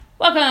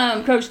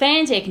Welcome, Crows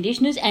fans, air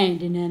conditioners,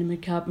 and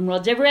inanimate carpet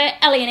rods everywhere.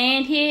 Ali and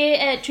Ann here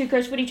at Two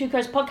Crows Footy, Two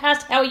Crows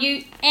Podcast. How are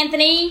you,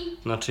 Anthony?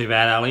 Not too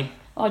bad, Ali.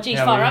 Oh, geez,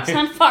 fire up,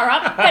 son, fire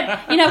up.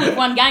 But, you know, we've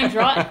won games,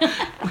 right?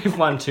 We've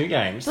won 2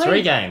 games.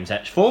 3 games,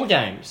 actually. 4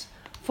 games.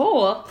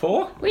 4?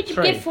 4? Where'd you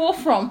 3. get 4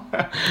 from?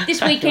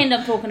 This weekend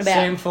I'm talking about.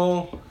 Sam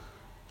 4,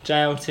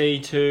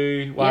 JLT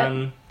 2,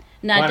 1. Yep.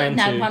 One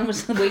No, two. one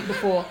was the week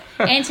before.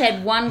 Ant's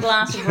had 1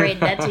 glass of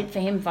red. That's it for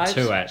him, folks.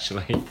 2,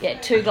 actually. Yeah,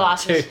 2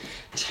 glasses.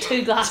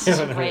 2 glasses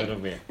Two of and a little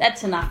red. bit.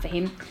 That's enough for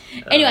him.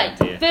 Anyway,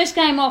 dear. first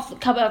game off,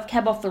 cab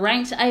off the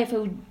ranks,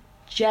 AFL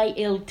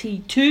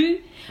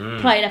JLT2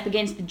 played up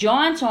against the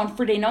Giants on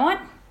Friday night.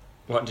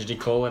 What did you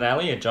call it,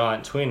 Ali? A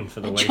giant twin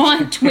for the week.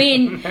 Giant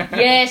twin.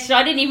 Yes,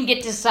 I didn't even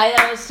get to say that.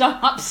 I was so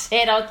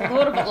upset. I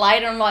thought of it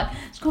later. I'm like,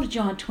 it's called a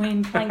giant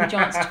twin, playing the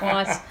Giants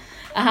twice.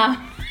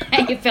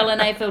 AFL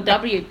and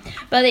AFLW.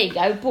 But there you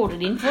go, brought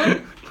it in for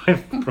it.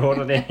 We've brought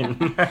it in.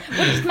 What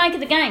did you make of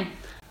the game?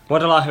 What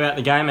do I like about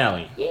the game,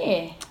 Ali?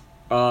 Yeah.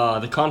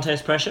 The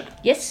contest pressure.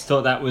 Yes.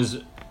 Thought that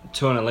was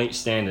to an elite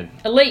standard.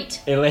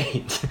 Elite.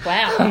 Elite.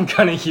 Wow. I'm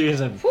going to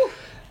use a... Whew.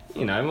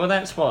 You know, well,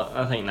 that's what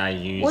I think they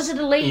use. Was it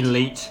elite?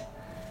 Elite.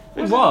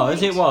 It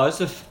elite? was.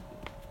 The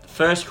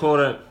first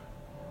quarter,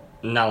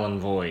 null and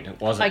void. It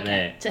wasn't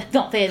there. So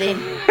not there then.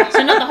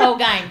 So not the whole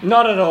game.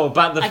 Not at all,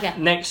 but the Okay.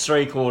 next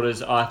 3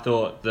 quarters, I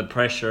thought the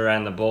pressure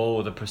and the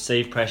ball, the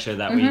perceived pressure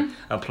that we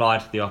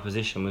applied to the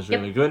opposition was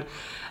really good.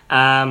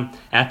 Our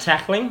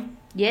tackling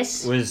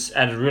Yes. was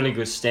at a really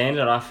good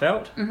standard, I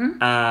felt.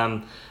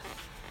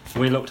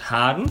 We looked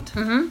hardened.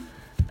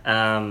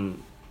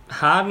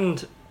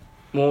 Hardened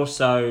more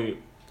so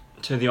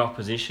to the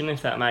opposition,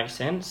 if that makes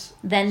sense.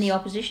 Than the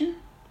opposition?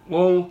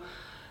 Well,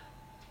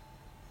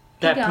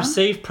 that going.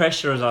 perceived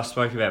pressure, as I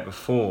spoke about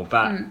before,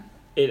 but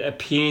it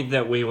appeared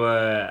that we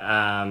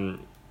were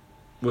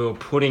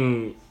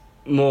putting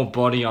more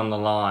body on the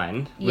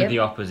line with the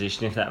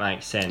opposition, if that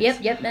makes sense.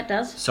 Yep, that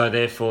does. So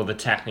therefore, the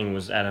tackling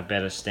was at a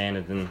better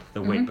standard than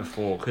the week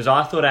before, because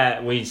I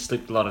thought we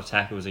slipped a lot of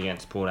tackles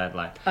against Port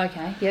Adelaide.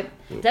 Okay, yep.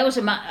 That was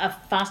a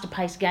faster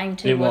paced game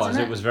too, wasn't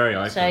it? It was very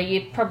open. So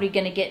you're probably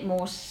going to get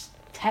more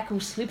tackle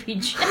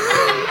slippage.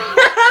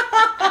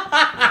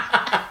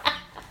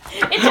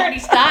 It's already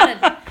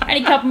started.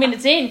 Only a couple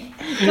minutes in.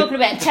 Talking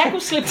about tackle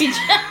slippage.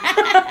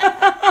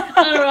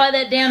 I'll write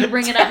that down to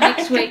bring it up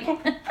next week.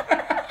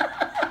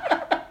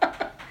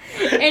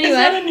 Anyway. Is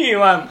that a new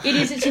one? It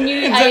is. It's a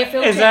new AFL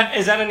team. Is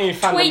that a new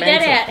fundamental? Tweet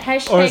that out.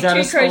 Hashtag or is that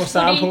a Two small Crows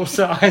sample Footy.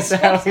 size of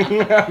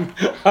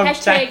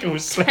Hashtag tackle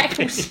slippage?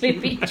 tackle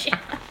slippage.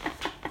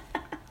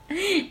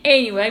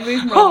 Anyway,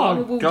 moving Oh,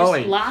 on. We'll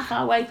golly. just laugh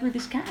our way through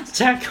this cast.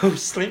 Tackle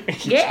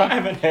slippage. Yeah. I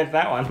haven't heard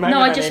that one. Maybe No,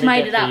 I need just to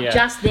made get it up the,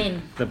 just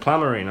then. the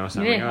plumber in or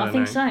something. Yeah, I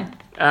don't think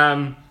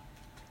know.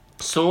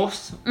 so.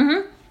 Sauce.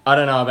 I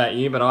don't know about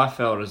you, but I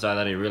felt as though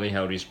that he really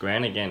held his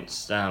ground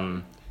against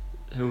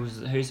who's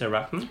their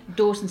ruckman?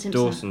 Dawson Simpson.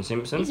 Dawson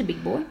Simpson. He's a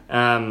big boy.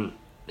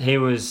 He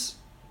was.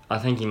 I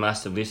think he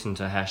must have listened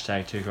to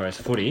hashtag Two Crows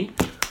Footy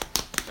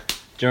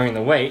during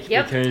the week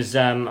because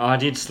I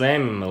did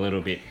slam him a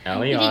little bit,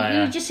 Ali.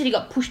 You just said he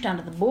got pushed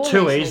under the ball.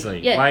 Too easily.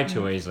 Yeah. Way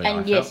too easily.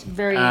 And I yes, felt.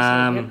 very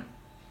easily.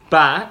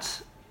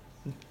 But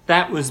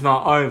that was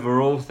my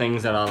overall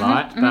things that I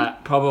liked.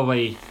 But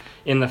probably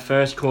in the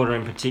first quarter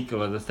in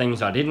particular, the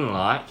things I didn't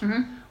like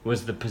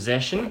was the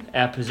possession.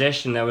 Our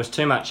possession, there was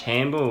too much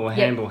handball or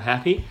handball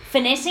happy.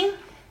 Finessing.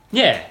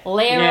 Yeah.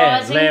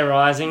 Lairising. Yeah,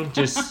 lairising.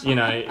 Just,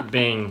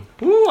 being,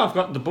 ooh, I've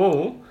got the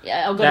ball.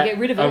 Yeah, I've got to get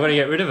rid of it. I've got to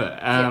get rid of it.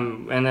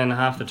 And then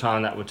half the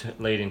time that would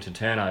lead into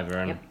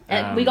turnover.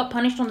 And we got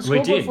punished on the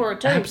scoreboard for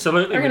it too.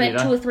 Absolutely, I we reckon did.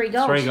 about 2 or 3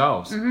 goals. 3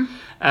 goals. And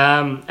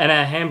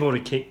our handball to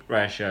kick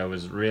ratio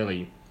was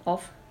really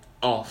off.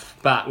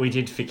 But we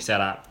did fix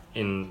that up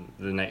in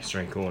the next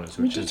 3 quarters,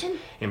 which is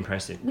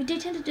impressive. We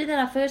did tend to do that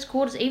our first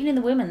quarters, even in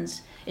the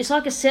women's. It's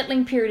like a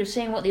settling period of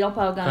seeing what the Oppo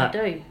are going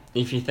to do.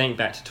 If you think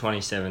back to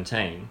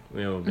 2017,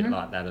 we were a bit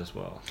like that as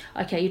well.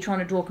 Okay, you're trying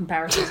to draw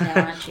comparisons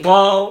now, aren't you?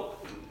 Well,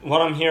 what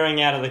I'm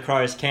hearing out of the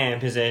Crows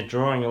camp is they're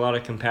drawing a lot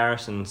of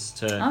comparisons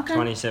to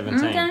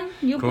 2017. Okay,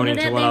 you'll put according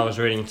it to out what there. I was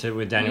reading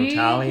with Daniel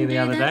Tarley the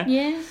other day.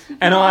 Yes.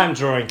 And I'm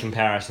drawing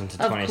comparison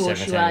to Of 2017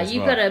 course you are. as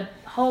You've well. got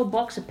a whole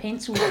box of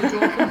pencils to draw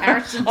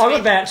comparisons I'm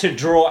with. about to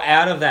draw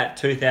out of that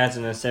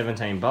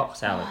 2017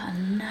 box, Ali. Oh,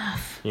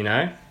 enough. You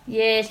know?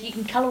 Yes, you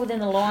can colour within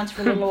the lines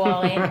for a little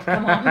while, Anne.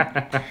 Come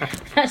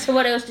on. So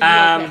what else did you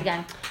like about the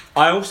game?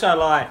 I also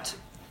liked,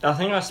 I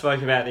think I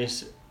spoke about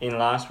this in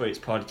last week's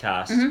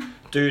podcast,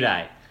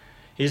 Duday.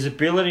 His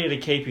ability to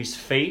keep his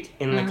feet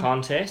in the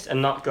contest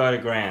and not go to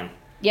ground.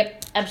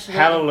 Yep, absolutely.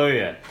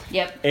 Hallelujah.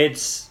 Yep.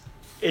 It's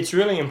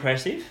really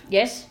impressive.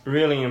 Yes.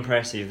 Really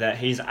impressive that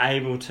he's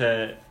able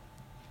to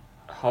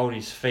hold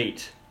his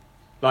feet.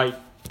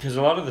 Because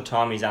a lot of the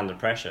time he's under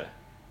pressure.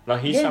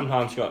 He's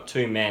sometimes got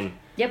 2 men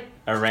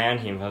around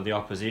him for the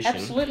opposition.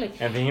 Absolutely.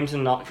 And for him to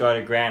not go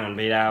to ground and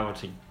be able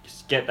to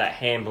get that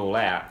handball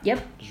out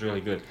is really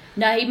good.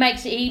 No,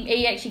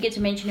 he actually gets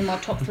a mention in my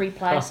top 3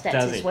 player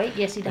stats this week.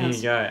 Yes, he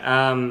does. There you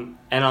go.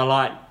 And I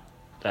like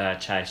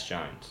Chase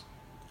Jones.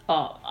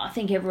 Oh, I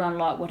think everyone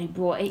liked what he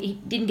brought. He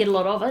didn't get a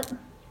lot of it.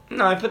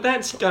 No, but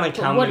that's going to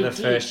come what with a he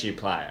did. first-year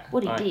player.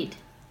 What he did.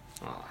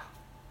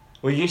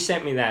 Well, you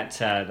sent me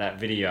that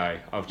video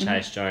of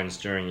Chase Jones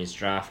during his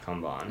draft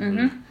combine. Mm-hmm.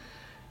 And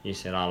you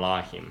said, I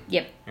like him.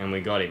 Yep. And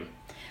we got him.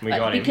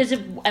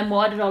 And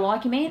why did I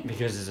like him, Ant?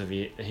 because of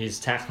his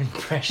tackling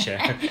pressure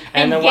And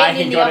and the way getting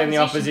he in the got in the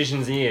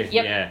opposition. opposition's ear.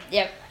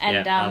 Yep.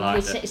 And I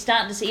liked we're it.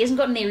 starting to see. He hasn't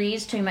got in their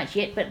ears too much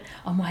yet, but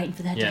I'm waiting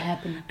for that to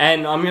happen.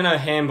 And I'm going to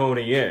handball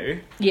to you.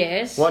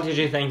 Yes. What did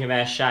you think of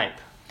our shape?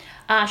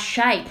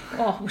 Shape.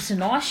 Oh, it was a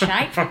nice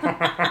shape.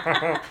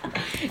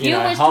 You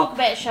know, always talk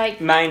about shape.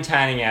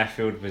 Maintaining our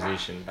field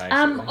position,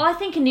 basically. I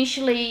think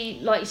initially,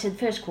 like you said, the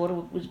first quarter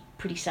was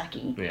pretty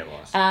sucky. Yeah, it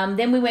was.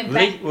 Then we went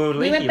back.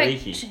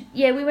 Leaky.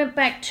 We went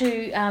back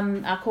to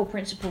our core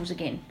principles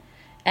again,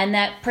 and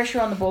that pressure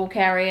on the ball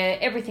carrier,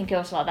 everything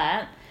else like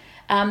that.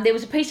 There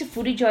was a piece of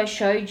footage I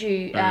showed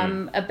you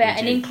about,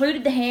 and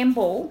included the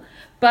handball,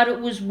 but it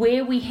was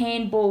where we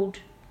handballed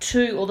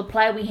to, or the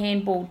player we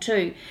handballed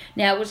to.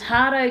 Now it was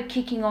Hardo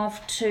kicking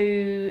off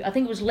to, I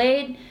think it was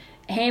Laird,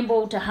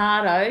 handball to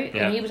Hardo,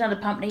 and he was under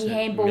pump, and he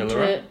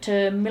handballed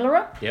to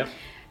Miller. Yep.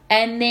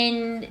 And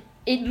then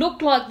it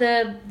looked like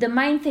the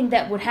main thing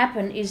that would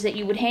happen is that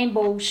you would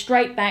handball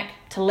straight back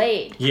to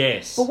Laird.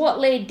 Yes. But what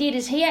Laird did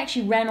is he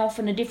actually ran off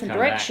in a different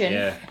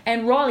direction,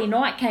 and Riley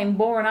Knight came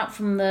boring up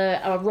from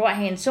the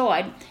right-hand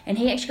side, and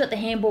he actually got the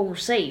handball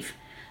receive.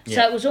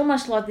 So it was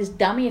almost like this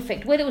dummy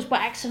effect, whether it was by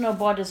accident or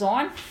by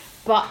design.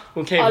 But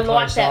we'll keep I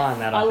like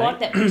that. I like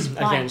that piece of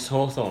play. Against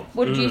Hawthorn.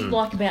 What did you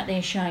like about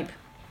their shape?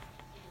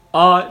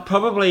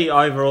 Probably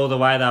overall the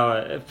way they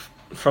were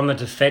from a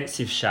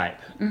defensive shape.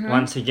 Mm-hmm.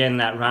 Once again,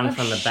 that run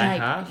from the back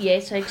half. Yeah,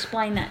 so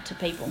explain that to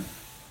people.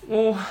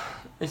 Well,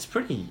 it's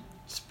pretty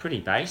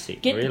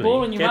basic. Get really. the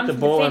ball and you Get run the from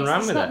ball the and fence. run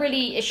It's with not it.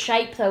 really a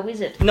shape though,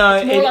 is it? No,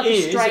 it's more like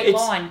a straight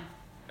line.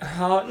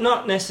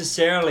 Not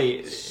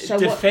necessarily. So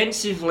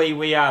defensively,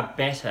 we are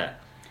better.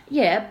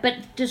 Yeah,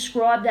 but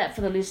describe that for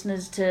the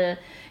listeners to...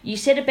 You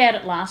said about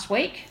it last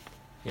week,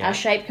 our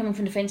shape coming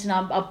from defence and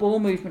our ball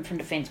movement from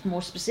defence,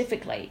 more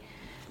specifically.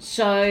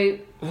 So...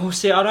 Well,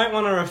 see, I don't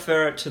want to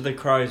refer it to the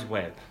crow's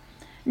web.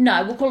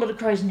 No, we'll call it a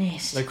crow's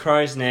nest. The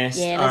crow's nest.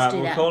 Yeah, let's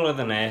do that. We'll call it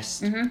the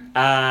nest.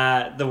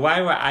 Mm-hmm. The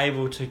way we're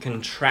able to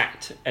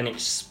contract and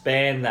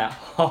expand that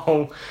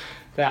whole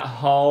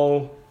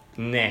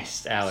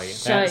nest, Ali.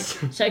 So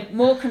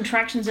more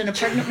contractions than a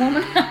pregnant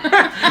woman?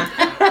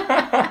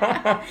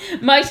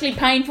 Mostly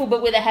painful,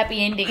 but with a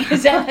happy ending.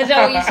 Is that what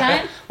you're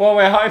saying? Well,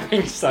 we're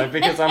hoping so,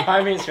 because I'm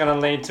hoping it's going to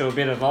lead to a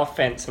bit of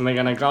offence and we're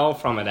going to goal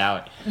from it,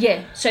 Ali.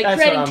 Yeah, so that's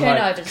creating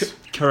turnovers.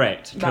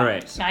 Correct.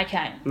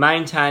 Okay.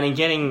 Maintaining,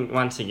 getting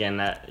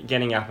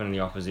up in the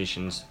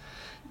opposition's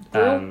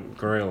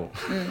grill.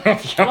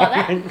 Like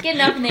that?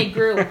 Getting up in their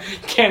grill.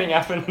 Getting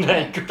up in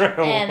their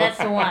grill. Yeah, that's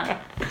the one.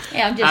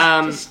 Yeah,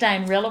 I'm just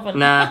staying relevant.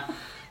 Nah.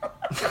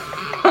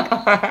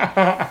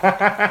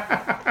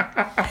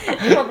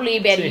 Probably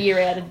about a year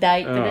out of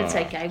date, but it's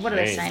okay. What do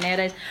they say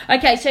nowadays?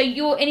 Okay, so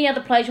any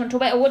other players you want to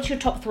talk about, or what's your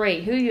top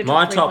three? Who are your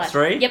top three top players?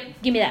 three? Yep,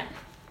 give me that.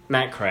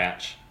 Matt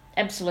Crouch.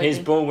 Absolutely. His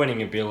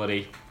ball-winning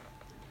ability.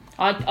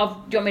 Do you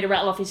want me to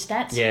rattle off his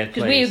stats? Yeah,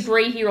 because we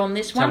agree here on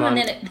this one, and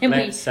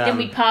then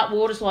we part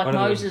waters like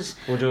Moses.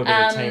 We'll do a bit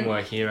of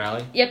teamwork here,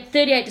 Ali. Yep,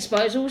 38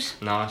 disposals.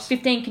 Nice.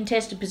 15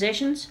 contested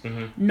possessions.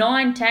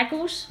 9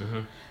 tackles.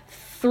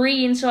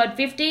 3 inside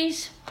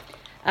 50s.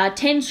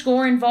 10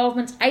 score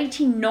involvements,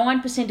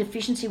 89%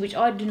 efficiency, which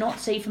I do not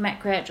see for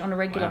Matt Crouch on a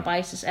regular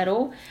basis at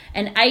all.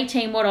 And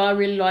 18, what I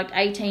really liked,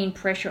 18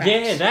 pressure acts.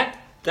 Yeah,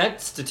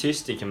 that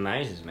statistic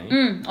amazes me.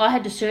 I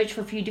had to search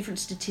for a few different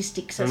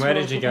statistics. And where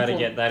did you go to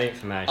get that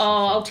information?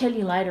 Oh, I'll tell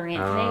you later,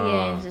 Anthony.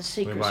 Yeah, it's a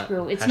secret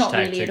squirrel. It's not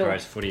really at all.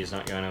 Footy is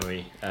not going to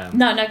be...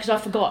 No, because I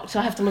forgot, so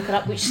I have to look it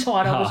up which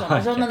side I was on. I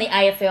was on the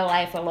AFL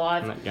Live.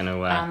 I'm not going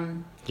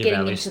to... give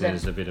our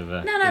listeners a bit of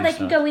a... No, they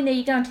can go in there.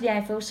 You go into the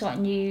AFL site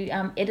and you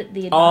edit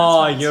the advanced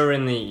ones. You're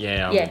in the...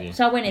 Yeah, I'm with you.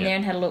 So I went in there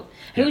and had a look.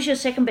 Who was your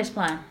second best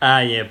player?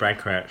 Brad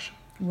Crouch.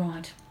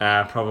 Right.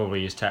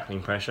 Probably his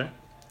tackling pressure.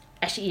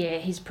 Actually, yeah,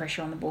 his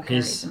pressure on the ball carrier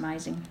is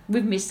amazing.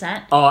 We've missed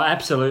that. Oh,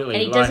 absolutely.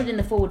 And he does it in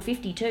the forward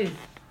 50 too.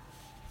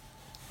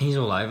 He's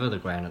all over the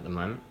ground at the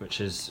moment, which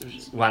is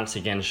once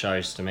again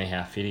shows to me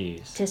how fit he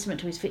is.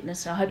 Testament to his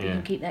fitness. I hope he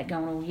can keep that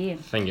going all year.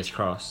 Fingers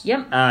crossed.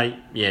 Yep.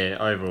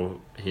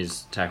 Overall,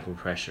 his tackle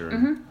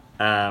pressure.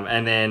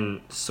 And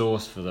then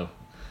Sauce for the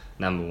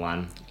number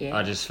one. Yeah.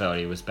 I just felt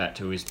he was back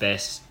to his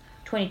best.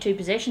 22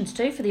 possessions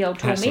too for the old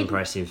tall mid. That's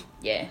impressive.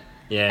 Yeah.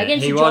 Yeah,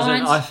 against he the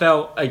wasn't. Giants. I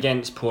felt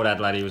against Port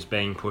Adelaide he was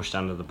being pushed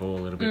under the ball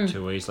a little bit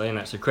too easily, and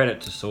that's a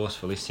credit to Sauce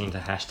for listening to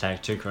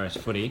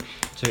 #2CrowsFooty,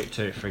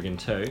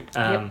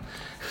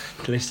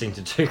 listening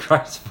to 2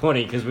 Crows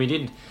Footy, because we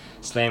did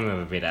slam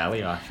him a bit,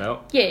 Ali, I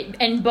felt. Yeah,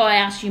 and by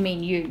us you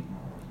mean you.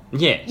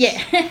 Yes.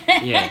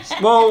 Yeah. Yes.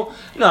 Well,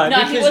 no,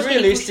 because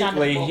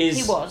realistically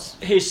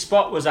his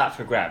spot was up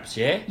for grabs,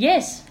 yeah?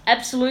 Yes,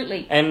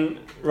 absolutely. And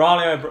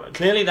Riley O'Brien,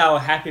 clearly they were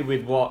happy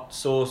with what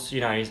Sauce,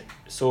 his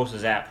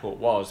Sauce's output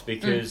was,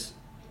 because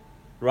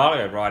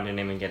Riley O'Brien didn't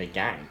even get a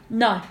game.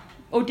 No.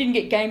 or didn't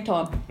get game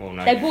time. Well,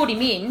 no. They brought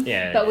him in,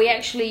 Yeah. but we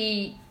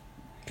actually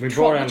We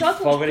brought in which I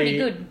thought was pretty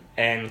Fogarty good.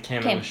 and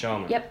Cameron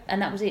Sharman. Yep,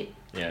 and that was it.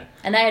 Yeah.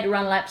 And they had to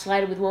run laps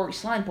later with Rory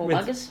Sloane, poor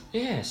buggers.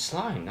 Yeah,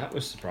 Sloane. That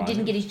was He surprising.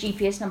 didn't get his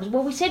GPS numbers.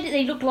 Well, we said that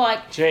he looked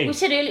like... Gee. We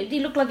said earlier he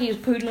looked like he was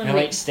poodling a Elite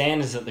bit.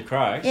 standards at the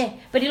Crows. Yeah,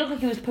 but he looked like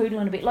he was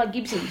poodling a bit, like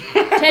Gibbsy.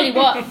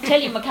 tell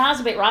you, my car's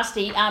a bit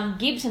rusty.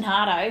 Gibbs and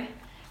Hardo,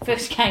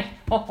 first game,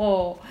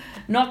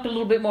 knocked a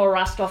little bit more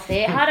rust off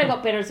there. Hardo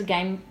got better as the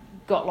game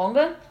got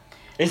longer.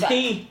 Is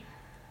he...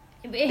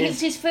 It's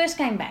his first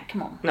game back,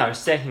 come on. No,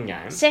 second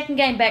game. Second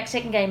game back,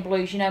 second game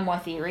blues. You know my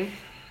theory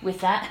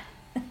with that.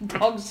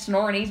 Dog's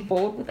snoring, he's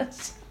bored with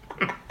us.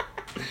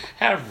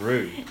 How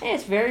rude. Yeah,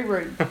 it's very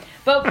rude.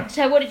 But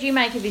so, what did you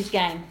make of his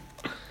game?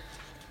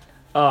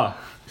 Oh.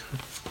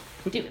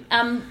 What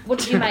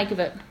did you make of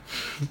it?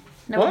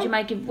 No, What?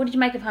 What did you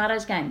make of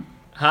Hardo's game?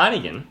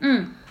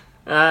 Hardigan?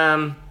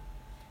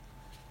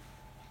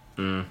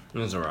 It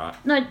was alright.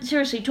 No,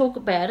 seriously, talk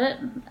about it.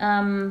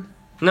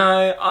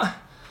 No,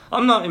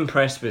 I'm not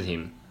impressed with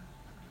him.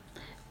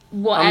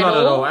 What I'm at not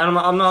all? at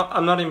all. And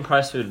I'm not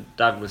impressed with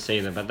Douglas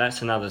either, but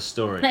that's another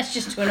story. That's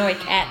just to annoy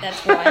Cat. That's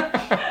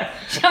why.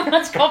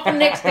 Someone's coughing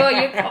next door.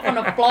 You're coughing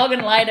a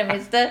flogging later,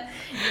 Mister.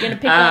 You're gonna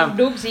pick on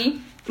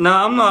Doogsy. No,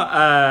 I'm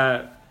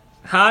not.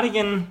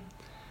 Hardigan.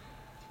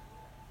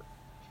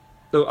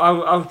 Look,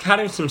 I'll cut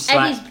him some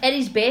slack. At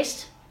his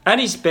best, At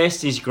his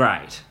best, he's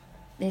great.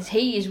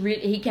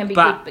 he can be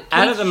But good. But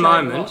at Keith the showed a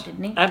moment, lot,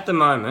 didn't he? at the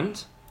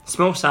moment,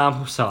 small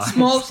sample size.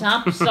 Small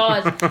sample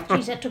size.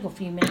 Jeez, that took a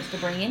few minutes to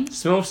bring in.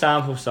 Small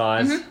sample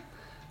size. Mm-hmm.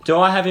 Do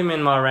I have him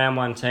in my round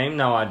one team?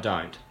 No, I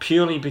don't.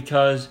 Purely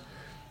because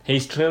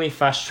he's clearly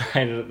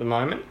frustrated at the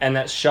moment, and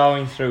that's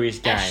showing through his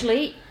game.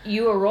 Actually,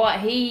 you were right.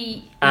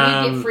 He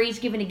get frees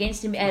given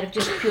against him out of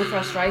just pure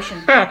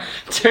frustration.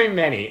 Too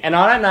many. And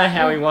I don't know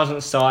how he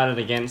wasn't sided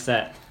against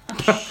that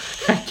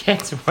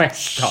against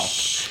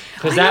Westcott.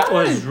 Because that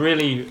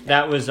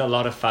was a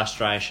lot of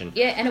frustration.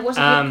 Yeah, and it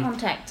wasn't good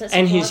contact. That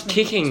and his surprised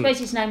me. kicking- I suppose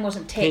his name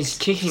wasn't Tex. His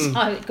kicking...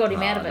 So it got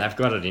him out of it. They've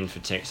got it in for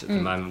Tex at the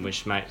moment,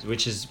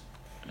 which is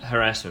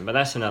harassment, but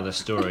that's another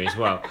story as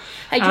well.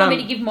 Hey, do you want me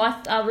to give my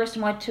rest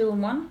of my 2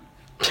 and 1?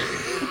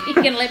 You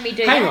can let me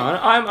do Hang that.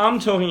 on, I'm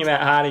talking about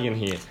Hardigan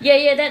here.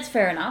 Yeah, that's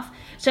fair enough.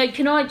 So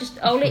can I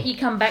I'll let you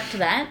come back to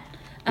that.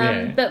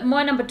 Yeah. But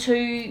my number 2,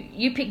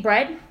 you pick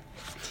Brad,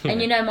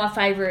 and you know my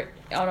favourite,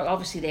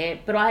 obviously there,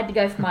 but I had to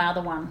go for my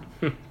other one,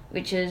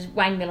 which is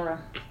Wayne Miller.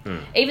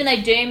 Even though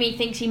Dermy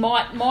thinks he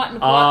mightn't quite be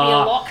a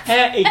lock.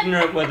 How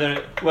ignorant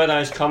were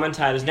those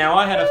commentators? Now,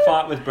 I had a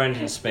fight with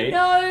Brendan Speed.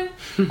 No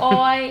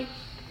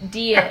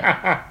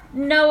idea.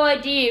 No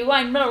idea.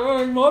 Wayne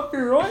Miller might be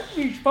right.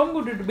 He's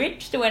fumbled it a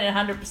bit. Still went at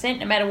 100%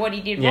 no matter what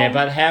he did Yeah, wrong.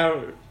 but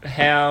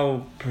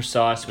how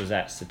precise was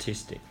that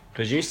statistic?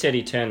 Because you said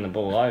he turned the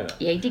ball over.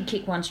 Yeah, he did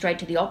kick one straight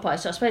to the oppo,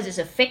 so I suppose it's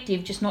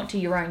effective, just not to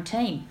your own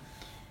team.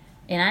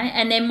 You know,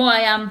 and then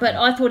but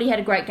I thought he had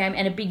a great game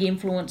and a big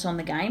influence on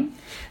the game.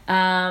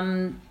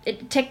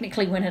 It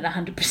technically went at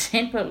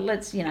 100%, but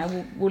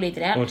we'll leave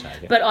it out. We'll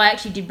take it. But I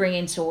actually did bring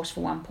in Sauce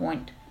for 1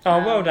 point. Oh,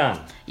 well done.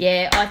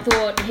 Yeah, I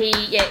thought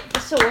the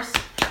Sauce.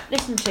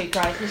 Listen to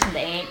Crows, listen to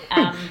Ant.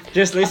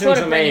 Just listen I thought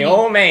to of me, bringing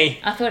all in- me,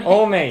 I thought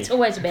all me. It's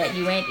always about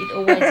you, Ant. It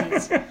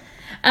always is.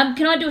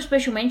 Can I do a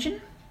special mention?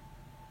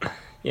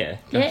 Yeah,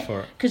 go for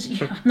it. Because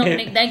I'm not going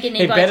to get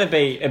any It votes. better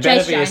be a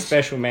Jones.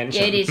 special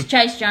mention. Yeah, it is.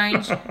 Chase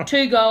Jones,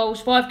 2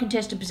 goals, 5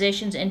 contested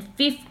possessions, and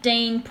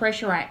 15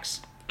 pressure acts.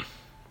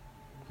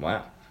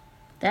 Wow.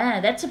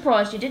 That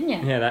surprised you, didn't you?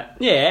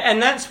 Yeah, and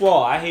that's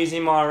why he's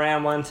in my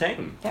round one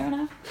team. Fair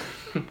enough.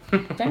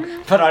 Fair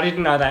enough. But I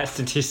didn't know that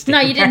statistic. No,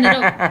 you didn't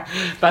at all.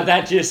 But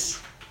that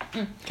just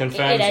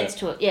confirms It adds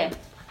to it, yeah. So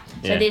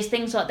Yeah. there's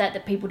things like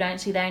that people don't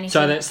see. They only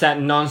So see. that's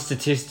that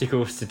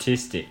non-statistical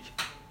statistic.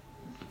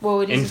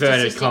 Well, it is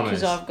inverted a statistic commas.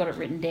 because I've got it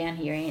written down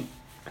here, Ant.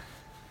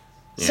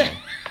 Yeah. So,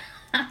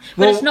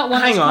 but it's not one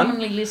hang that's on.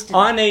 commonly listed.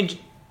 I need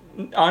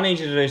you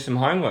to do some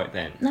homework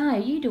then. No,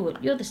 you do it.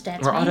 You're the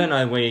stats Well, man. I don't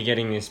know where you're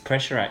getting this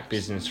pressure act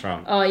business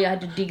from. Oh, you had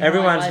to dig.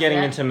 Everyone's right getting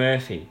over into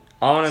Murphy.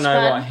 I want to know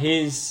Spud. what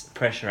his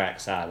pressure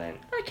acts are then.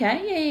 that.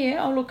 Okay,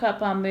 yeah. I'll look up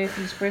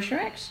Murphy's pressure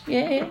acts.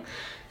 Yeah.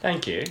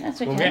 Thank you.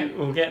 That's okay.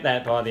 We'll get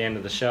that by the end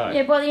of the show.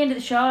 Yeah, by the end of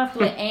the show, I have to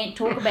let Ant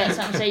talk about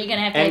something, so you're going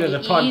to have to End have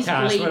of the your ears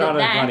podcast. bleed We're not at a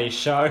that. bloody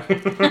show.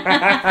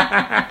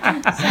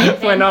 Same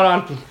thing. We're not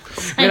on.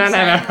 We don't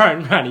Same. have our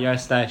own radio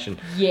station.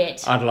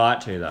 Yet. I'd like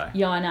to though.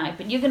 Yeah, I know.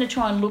 But you're going to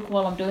try and look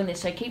while I'm doing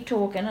this, so keep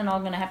talking, and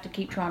I'm going to have to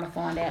keep trying to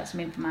find out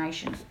some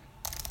information.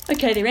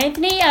 Okay there,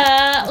 Anthony.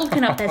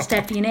 Looking up that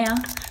stat for you now.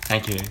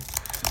 Thank you.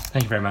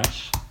 Thank you very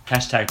much.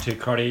 Hashtag too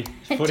crotty.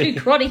 Too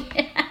crotty.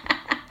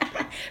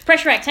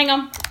 Pressure acts, hang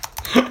on.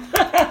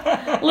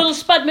 Little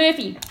Spud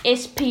Murphy.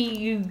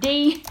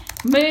 S-P-U-D.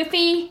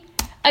 Murphy.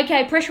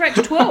 Okay, pressure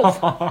acts 12.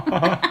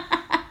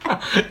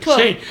 12.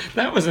 Gee,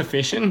 that was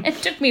efficient. It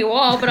took me a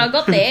while, but I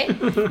got there.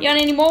 You want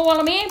any more while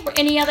I'm here?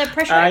 Any other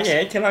pressure acts?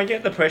 Yeah, can I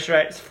get the pressure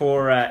acts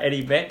for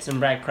Eddie Betts and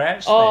Brad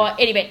Crouch? Oh, then?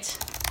 Eddie Betts.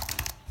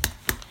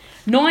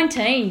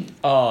 19.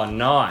 Oh,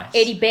 nice.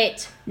 Eddie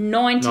Betts.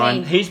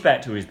 19. He's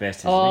back to his best,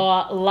 isn't he?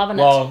 Oh, loving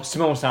it. Well,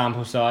 small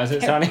sample size.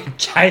 It's only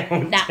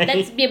JLT. Nah, but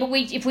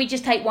if we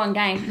just take one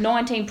game,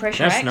 19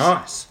 pressure That's acts.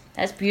 nice.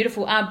 That's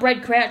beautiful.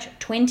 Brad Crouch,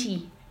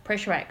 20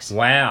 pressure acts.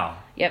 Wow.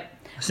 Yep.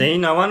 See,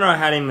 no wonder I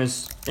had him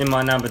as in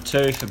my number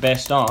 2 for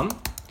best on.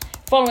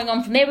 Following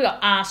on from there, we got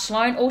R.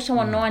 Sloan, also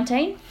on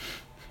 19.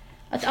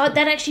 That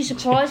actually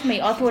surprised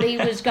me. I thought he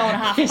was going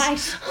half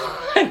pace.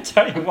 I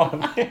tell you what.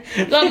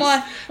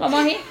 Like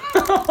my hair.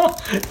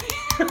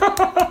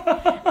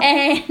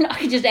 And I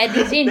could just add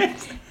this in.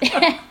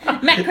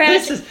 Matt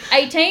Crouch,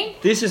 18.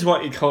 This is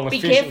what you call Be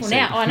efficiency. careful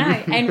now, I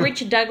know. And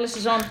Richard Douglas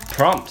is on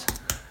Prompt.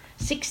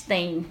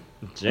 16.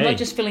 Gee. I'm not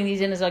just filling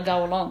these in as I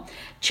go along.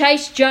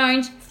 Chase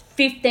Jones,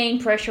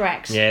 15 pressure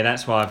acts. Yeah,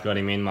 that's why I've got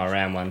him in my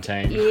round 1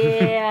 team.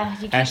 Yeah,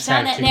 you keep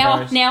saying that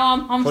now.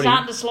 Now I'm Footy.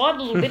 starting to slide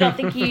a little bit. I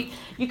think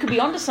you could be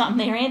onto something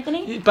there,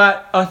 Anthony.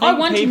 But I think I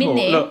want him in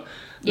there. Look,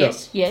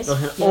 Yes.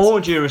 all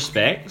due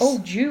respect. All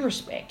due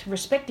respect.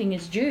 Respecting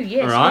is due.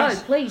 Yes. Right. No,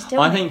 please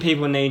tell me. I think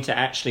people need to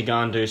actually go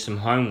and do some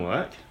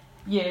homework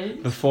Yeah.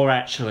 before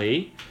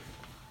actually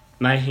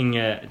making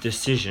a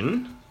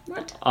decision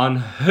What? on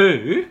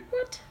who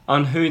What?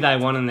 they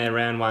want in their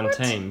round 1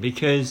 team,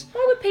 because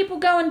Why would people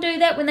go and do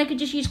that when they could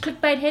just use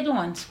clickbait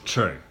headlines?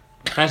 true.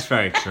 That's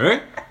very true.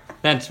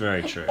 That's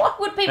very true. Why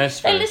would people? That's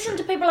They very listen true.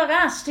 to people like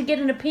us to get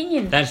an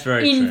opinion. That's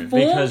very true. Informed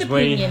Because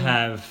we opinion.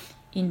 have...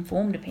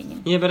 Informed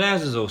opinion. Yeah, but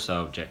ours is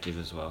also objective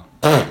as well.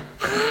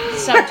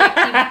 Subjective.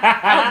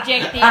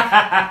 Objective.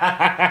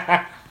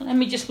 Let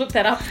me just look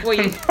that up for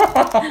you.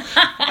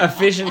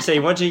 Efficiency,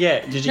 what'd you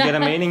get? Did you get a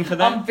meaning for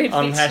that? I'm a bit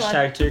On slow.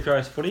 hashtag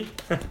 2CrossFooty?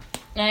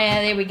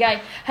 Yeah, there we go.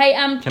 Hey,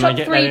 Can top I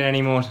get three. that in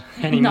anymore?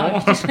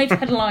 No, just leave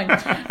that alone.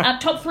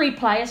 Top 3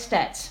 player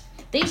stats.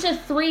 These are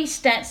 3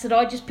 stats that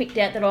I just picked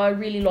out that I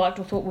really liked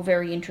or thought were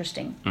very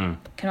interesting.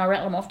 Can I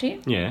rattle them off to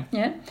you? Yeah.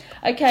 Yeah.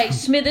 Okay,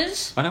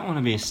 Smithers, I don't want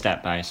to be a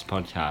stat-based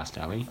podcast,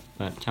 Ali,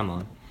 but come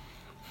on.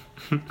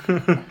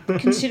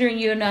 considering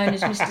you're known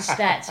as Mr.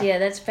 Stats. Yeah,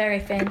 that's very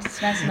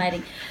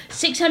fascinating.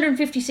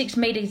 656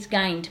 metres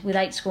gained with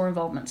 8 score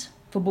involvements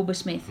for Bubba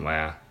Smith.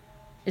 Wow.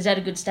 Is that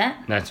a good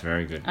stat? That's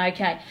very good.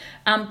 Okay.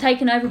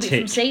 Taken over a bit from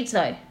Tick. Seeds,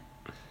 though.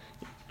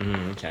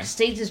 Okay.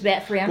 Seeds is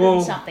about 300 Well,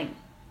 and something.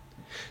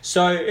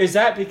 So, is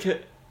that because...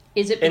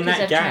 Is it In because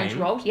that they've game, changed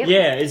roles? Yep.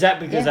 yeah, is that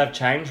because Yeah. they've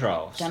changed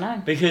roles?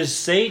 Dunno. Because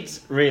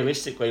Seeds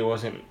realistically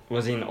was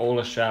in all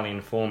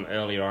Australian form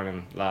earlier on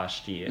in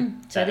last year.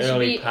 So the this would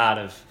early be- part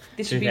of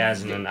this would be-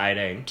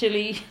 2018. Till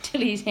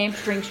he's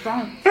hamstring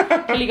strong.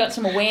 Till he got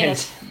some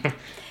awareness.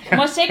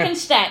 My second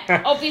stat,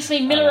 obviously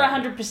Miller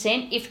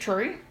 100% if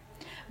true,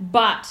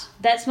 but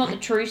that's not the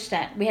true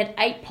stat. We had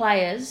 8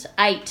 players,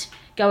 8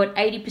 go at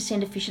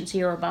 80%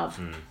 efficiency or above.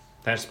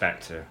 That's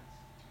back to...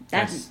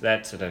 That's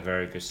That's at a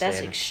very good that's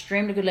standard.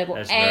 extremely good level.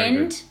 That's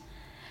very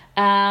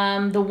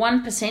And the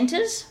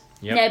 1%ers.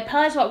 Yep. Now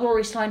players like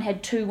Rory Sloane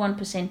had 2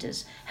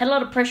 1%ers. Had a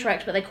lot of pressure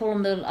acts, but they call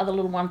them the other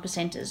little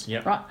 1%ers.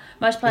 Yep. Right?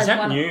 Most players Is that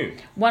one, new?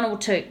 1 or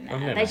 2. I've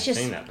never That's just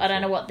seen that I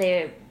don't know before. what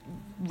their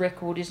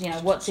record is.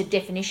 What their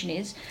definition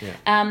is. Yeah.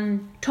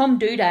 Tom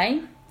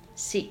Duday,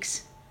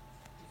 6.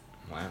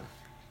 Wow.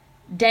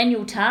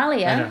 Daniel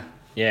Talia,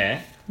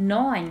 Yeah.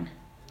 9.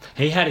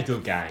 He had a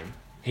good game.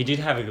 He did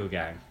have a good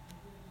game.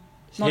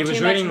 Not he was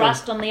too much reading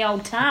rust on the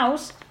old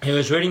tails. He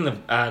was reading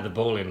the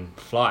ball in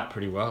flight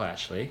pretty well,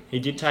 actually. He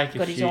did take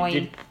Got his eye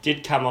in.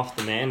 did come off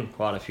the man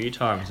quite a few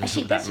times. and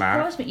Actually, hit that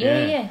mark. surprised me.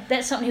 Yeah.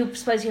 That's something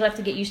he'll have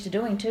to get used to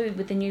doing too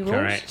with the new rules.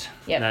 Correct.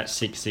 Yep. That's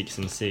 6, 6,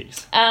 and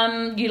 6.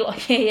 You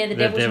like the The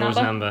devil's,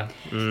 number.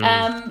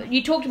 Mm.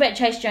 You talked about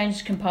Chase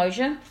Jones'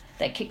 composure,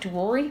 that kick to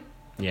Rory,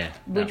 Yeah.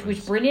 which was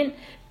brilliant.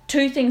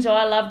 2 things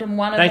I loved, and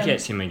one of That them,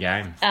 gets him a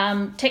game.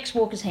 Tex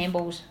Walker's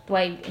handballs, the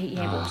way he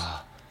handballs.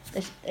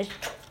 They-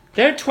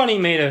 They're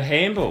 20-metre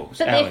handballs,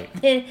 But Ali.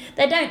 they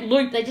don't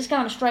loop; they just go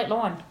in a straight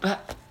line.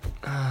 But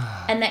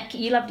And that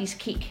you loved his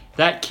kick.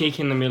 that kick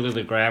in the middle of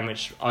the ground,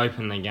 which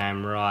opened the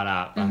game right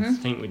up, I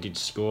think we did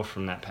score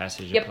from that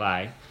passage Yep. of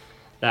play.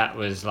 That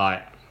was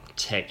like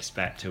Tex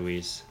back to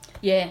his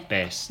Yeah,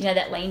 best.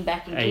 that lean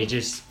back and He kick.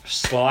 just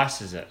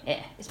slices it. Yeah,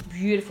 it's a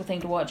beautiful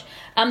thing to watch.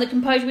 The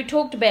composure, we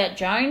talked about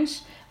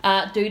Jones.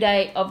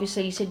 Duday,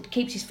 obviously, he said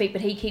keeps his feet,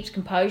 but he keeps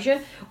composure.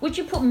 Would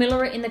you put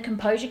Miller in the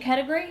composure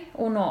category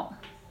or not?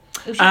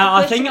 It was just a I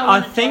question think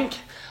wanted to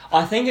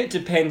I think it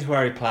depends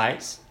where he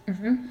plays.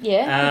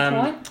 Yeah, good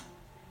point.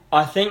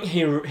 I think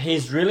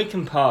he's really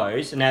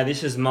composed. Now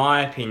this is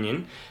my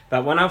opinion,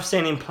 but when I've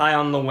seen him play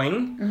on the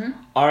wing,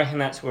 I reckon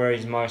that's where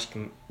he's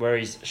where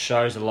he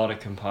shows a lot of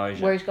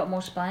composure. Where he's got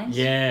more space.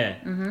 Yeah.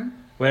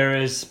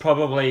 Whereas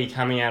probably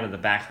coming out of the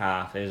back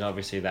half, there's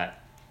obviously that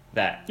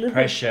Little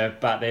pressure,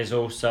 but there's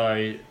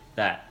also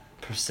that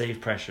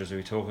perceived pressure as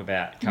we talk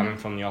about coming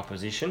from the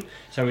opposition.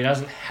 So he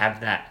doesn't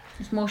have that.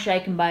 It's more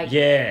shake and bake.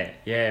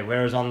 Yeah.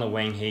 Whereas on the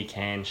wing, he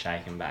can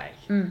shake and bake.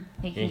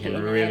 He He get can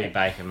in really there.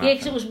 bake him up. Yeah,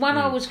 because it was one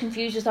I was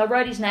confused with. I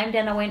wrote his name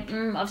down. I went,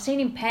 I've seen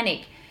him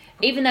panic.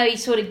 Even though he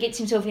sort of gets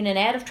himself in and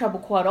out of trouble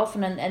quite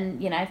often and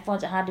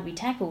finds it hard to be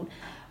tackled,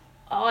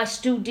 I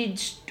still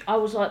did. I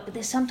was like, but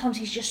there's sometimes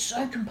he's just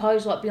so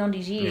composed, like beyond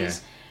his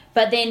ears.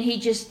 But then he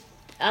just,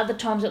 other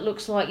times it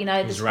looks like,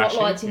 the He's spotlight's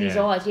rushing, in his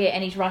yeah. eyes,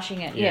 and he's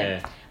rushing it,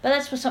 yeah. But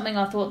that's for something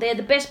I thought there.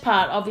 The best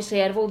part,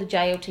 obviously, out of all the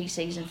JLT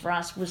season for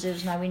us was there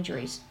was no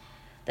injuries.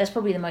 That's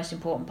probably the most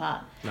important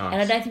part. Nice.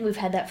 And I don't think we've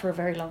had that for a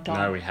very long time.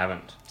 No, we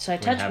haven't. So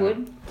touch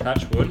wood.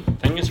 Touch wood.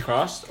 Fingers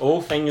crossed.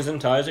 All fingers and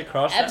toes are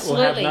crossed.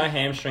 Absolutely. That we'll have no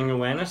hamstring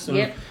awareness and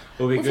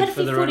we'll be We've good had a for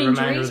few the foot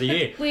remainder injuries, of the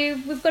year. but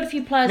we've got a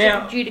few players Now,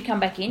 that are due to come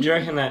back in. Do you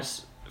reckon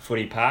that's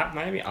Footy Park,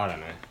 maybe? I don't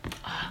know.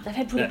 They've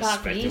had Footy That's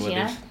Park for years,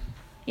 speculative.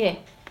 Yeah.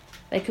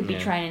 They could be Yeah.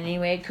 training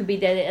anywhere. It could be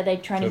are they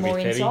training Could be more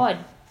 30. inside?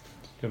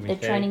 Could be They're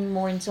fair. training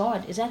more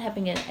inside. Is that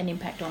having an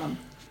impact on them?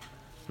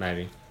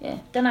 Maybe. Yeah,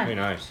 don't know. Who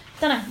knows?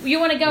 Don't know. You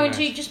want to go Who into,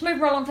 knows? just move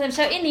right along for them.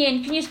 So in the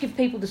end, can you just give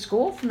people the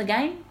score from the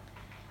game?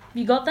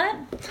 You got that?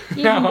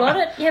 You No, haven't got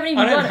it? You haven't even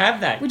I got don't it.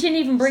 have that We didn't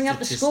even bring up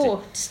the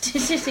score.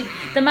 Statistic.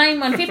 The main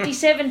one,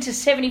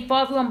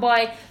 57-75. We won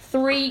by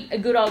 3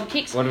 good old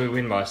kicks. What do we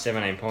win by?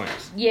 17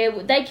 points. Yeah,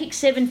 they kicked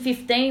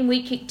 7-15.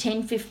 We kicked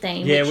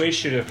 10-15. Yeah, which- we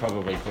should have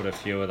probably put a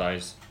few of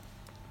those.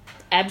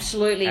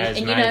 Absolutely. As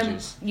And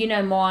majors. you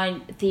know my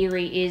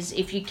theory is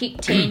if you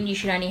kick 10, you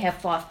should only have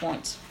 5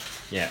 points.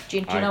 Yeah. Do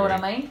you know what I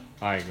agree. mean?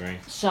 I agree.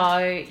 So,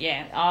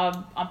 yeah,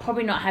 I'm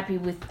probably not happy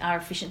with our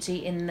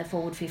efficiency in the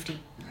forward 50.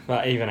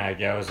 But even our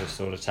girls have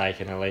sort of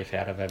taken a leaf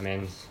out of our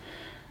men's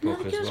No, book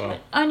the as girls well. were-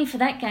 only for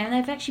that game.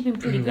 They've actually been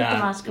pretty good the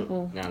last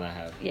couple. No, they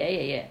have.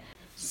 Yeah.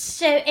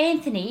 So,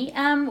 Anthony,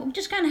 I'm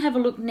just going to have a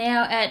look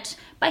now at,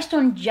 based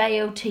on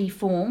JLT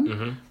form,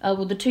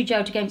 Mm-hmm. the 2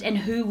 JLT games and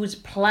who was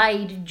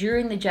played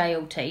during the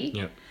JLT.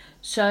 Yep.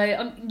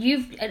 So,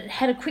 you've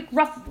had a quick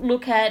rough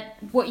look at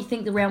what you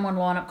think the round 1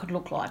 lineup could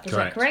look like. Is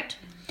that correct?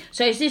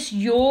 So, is this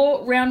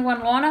your round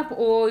 1 lineup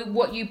or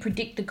what you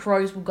predict the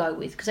Crows will go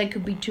with? Because they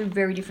could be 2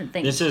 very different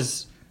things. This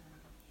is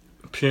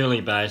purely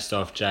based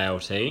off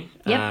JLT.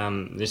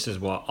 Yep. This is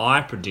what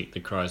I predict the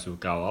Crows will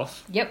go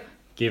off, Yep.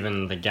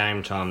 given the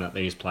game time that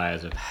these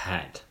players have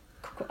had.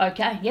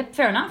 Okay. Yep.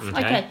 Fair enough.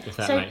 Okay. If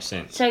that makes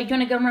sense. So, do you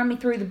want to go and run me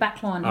through the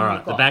back line? All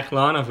right, the back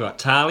line, I've got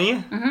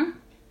Talia,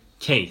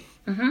 Keith,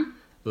 Mm-hmm.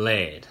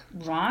 Laird.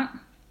 Right.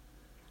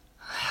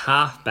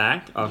 Half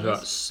back, I've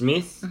got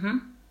Smith,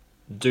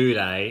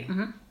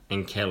 Duday,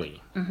 and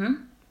Kelly.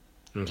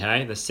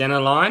 Okay, the centre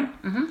line,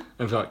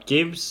 I've got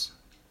Gibbs,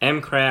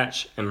 M.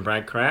 Crouch, and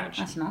Brad Crouch.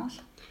 That's nice.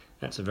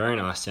 That's a very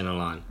nice centre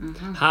line.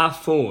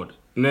 Half forward,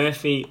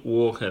 Murphy,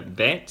 Walker,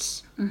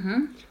 Betts.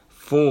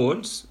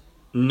 Forwards,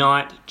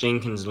 Knight,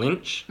 Jenkins,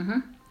 Lynch.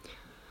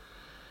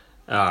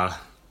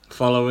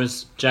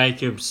 Followers,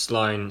 Jacobs,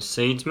 Sloane,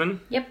 Seedsman.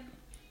 Yep.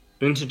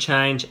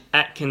 Interchange,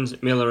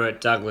 Atkins, Miller,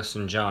 Douglas,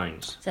 and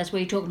Jones. So that's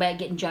where you talk about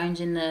getting Jones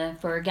in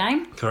for a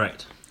game.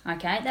 Correct.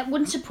 Okay, that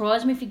wouldn't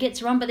surprise me if he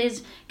gets run, but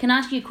can I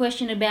ask you a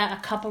question about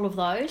a couple of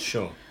those?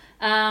 Sure.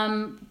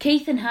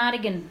 Keith and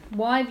Hardigan.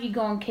 Why have you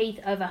gone Keith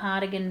over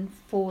Hardigan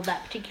for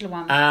that particular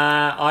one?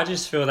 I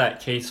just feel that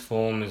Keith's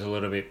form is a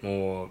little bit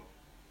more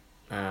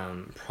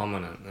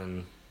prominent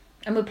and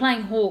And we're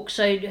playing Hawks,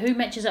 so who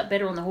matches up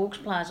better on the Hawks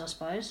players, I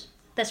suppose?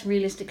 That's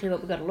realistically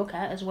what we've got to look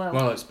at as well.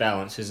 well, it's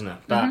balance, isn't it?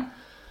 But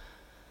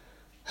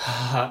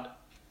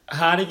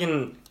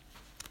Hardigan,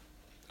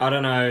 I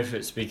don't know if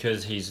it's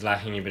because he's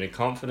lacking a bit of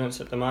confidence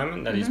at the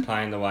moment that he's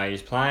playing the way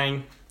he's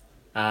playing,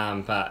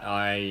 but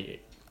I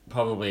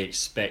probably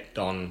expect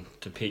Don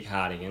to pick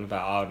Hardigan, but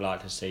I would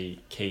like to see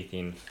Keith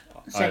in.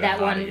 So over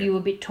that one Hardigan. you were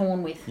a bit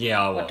torn with.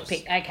 Yeah, I what was. to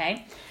pick.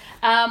 Okay.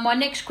 My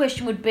next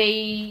question would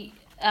be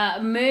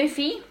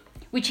Murphy,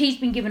 which he's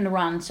been given a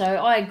run, so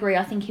I agree.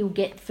 I think he'll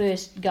get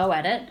first go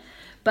at it.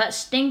 But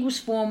Stengel's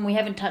form, we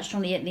haven't touched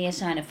on it yet in the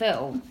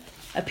SANFL,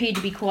 appeared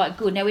to be quite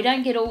good. Now, we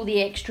don't get all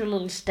the extra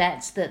little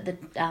stats that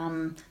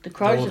the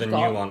Crows all have the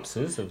got.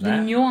 nuances of The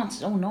that.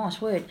 nuance, oh,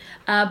 nice word.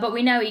 But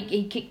we know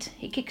he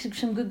kicked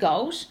some good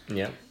goals.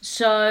 Yeah.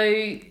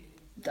 So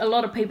a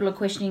lot of people are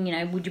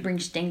questioning, would you bring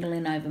Stengel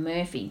in over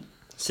Murphy?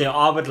 See,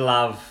 I would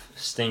love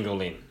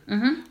Stengel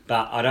in,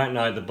 but I don't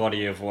know the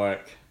body of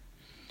work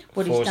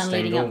What for he's done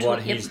leading Stengel, up to what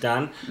it, yep. he's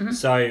done.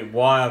 So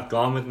why I've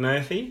gone with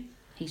Murphy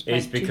He's played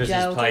is because two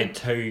he's JLT. played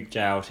 2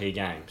 JLT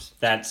games.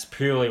 That's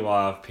purely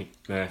why I've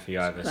picked Murphy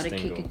over Got to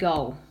Stengel. kick a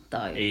goal,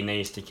 though. He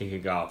needs to kick a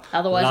goal.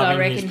 Otherwise, Loving I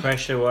reckon his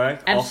pressure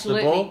work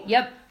absolutely. off the ball.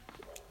 Yep.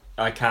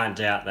 I can't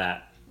doubt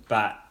that.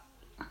 But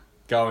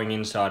going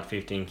inside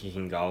 15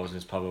 kicking goals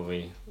is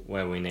probably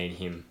where we need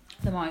him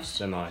The most.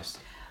 the most.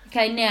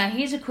 Okay, now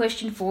here's a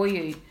question for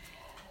you.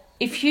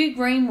 If Hugh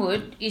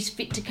Greenwood is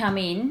fit to come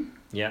in,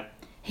 Yep.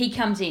 he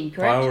comes in, By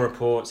correct? all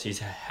reports, he's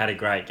had a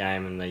great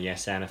game in the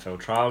Yes AFL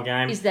trial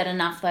game. Is that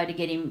enough, though, to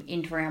get him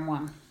into round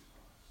 1?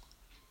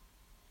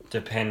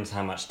 Depends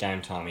how much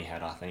game time he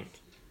had, I think.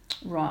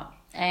 Right.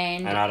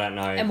 And I don't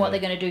know. what they're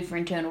going to do for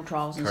internal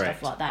trials and Correct.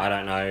 stuff like that. I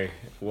don't know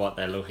what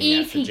they're looking at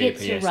If for he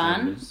gets GPS a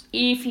run,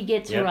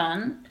 numbers. a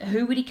run,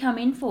 who would he come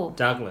in for?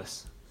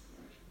 Douglas.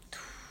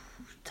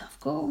 Tough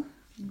call.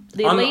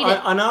 The I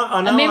leader, know.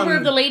 a member I'm-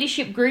 of the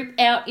leadership group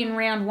out in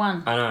round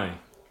 1. I know.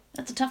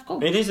 That's a tough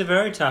call. It is a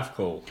very tough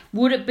call.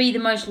 Would it be the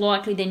most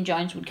likely then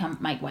Jones would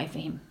make way for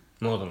him?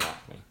 More than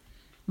likely.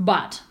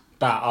 But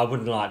But I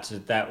wouldn't like to.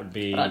 That would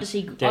be I'd like to see-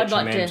 I'd like to-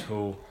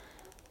 detrimental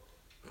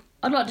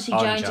I'd like to see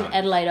On Jones Jones. at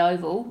Adelaide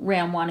Oval,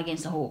 round 1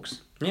 against the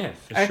Hawks. Yeah,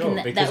 for I reckon sure.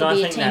 that Because would I be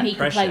a think team that he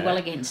could play well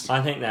against.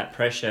 I think that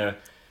pressure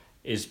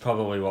is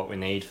probably what we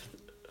need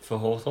for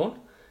Hawthorn,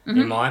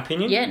 in my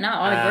opinion. Yeah, no,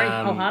 I agree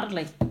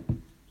wholeheartedly.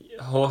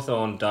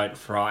 Hawthorn don't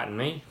frighten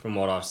me from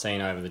what I've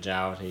seen over the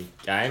JLT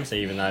games,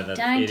 even though that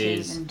Don't it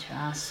is. even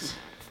trust.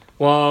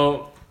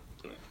 Well,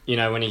 you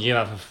know, when you give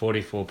up a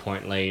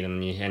 44-point lead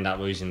and you end up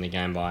losing the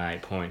game by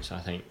 8 points, I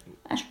think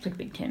That's a pretty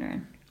big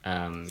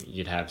turnaround.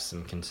 you'd have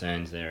some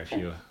concerns there if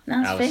you were No,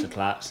 that's Alistair fair.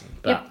 Clarkson.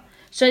 But Yep.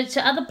 So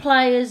to other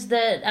players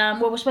that,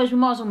 well, I suppose we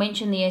might as well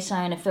mention the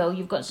SANFL.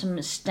 You've got some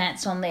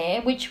stats on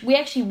there, which we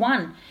actually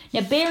won. Now,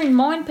 bear in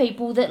mind,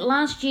 people, that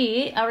last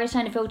year our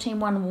SANFL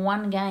team won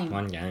one game.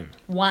 one game.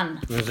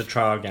 One. It was a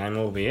trial game,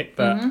 albeit,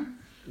 but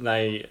Mm-hmm.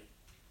 they,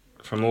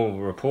 from all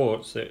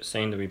reports, it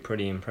seemed to be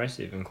pretty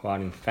impressive and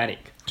quite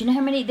emphatic. Do you know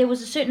how many? There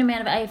was a certain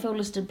amount of AFL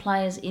listed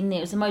players in there.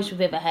 It was the most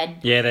we've ever had.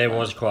 Yeah, there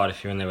was quite a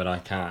few in there, but I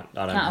don't Can't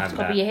have off the top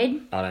that. of your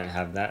head? I don't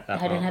have that.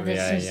 I don't have be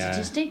that a,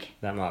 statistic.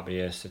 that might be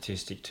a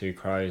statistic Two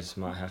Crows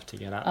might have to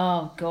get up.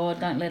 Oh, God,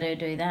 don't let her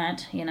do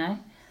that, you know.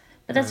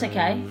 But that's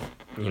okay.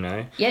 You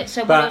know. Yeah,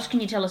 so what But else can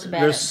you tell us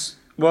about This,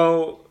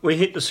 well, we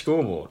hit the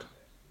scoreboard,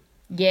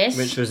 it? Yes.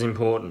 which was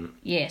important.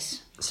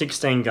 Yes.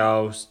 16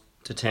 goals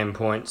to 10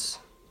 points.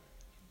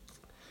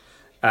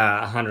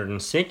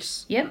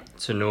 106 Yep.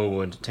 to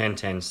Norwood,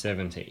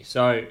 10-10-70.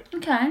 So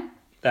Okay.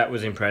 that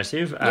was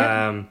impressive.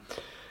 Yep.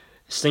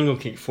 Single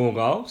kick 4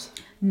 goals,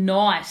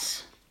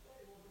 Nice.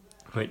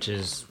 which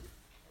is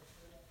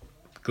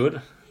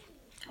good.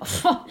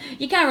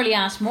 You can't really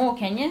ask more,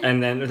 can you?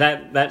 And then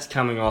that's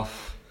coming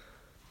off.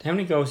 How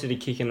many goals did he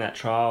kick in that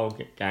trial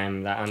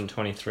game, that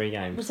under-23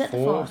 game? Was that the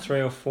 4, five?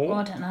 3 or 4? Oh,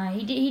 I don't know.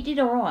 He did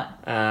all right.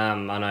 I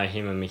know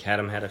him and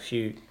McAdam had a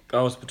few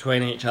goals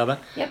between each other.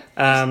 Yep.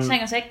 Um, Just hang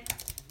on a sec.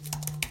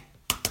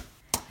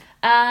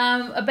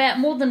 About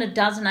more than a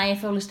dozen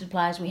AFL listed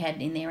players we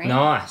had in there. Eh?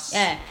 Nice.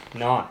 Yeah.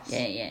 Nice.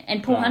 Yeah.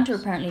 And Paul Nice. Hunter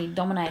apparently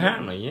dominated.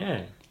 Apparently,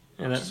 yeah.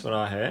 Yeah, that's what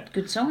I heard.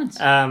 Good signs.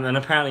 And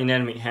apparently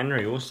Ned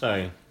McHenry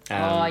also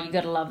You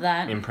got to love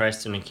that.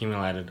 impressed and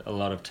accumulated a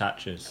lot of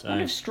touches. So I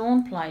wonder if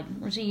Strawn played.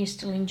 Or is he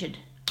still injured?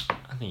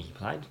 I think he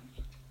played.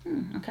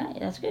 Okay,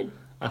 that's good.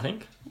 I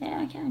think.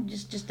 Yeah, okay.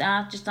 Just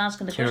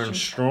asking the Kieran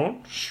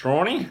question.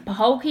 Strawny,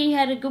 Paholke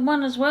had a good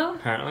one as well.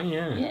 apparently,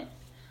 yeah. Yeah.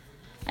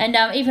 And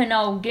even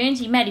old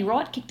Guernsey, Matty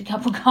Wright kicked a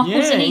couple of goals,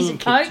 Yeah, and he's he a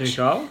kicked coach 2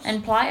 goals.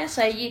 and player.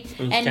 So and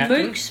captain.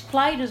 Mooks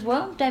played as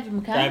well. David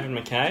McKay. David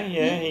McKay,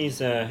 yeah, he's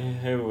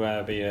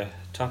he'll be a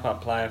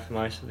top-up player for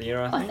most of the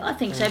year, I think. I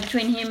think so.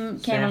 Between him,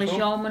 Cameron Sample.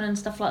 Shulman and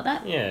stuff like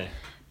that. Yeah.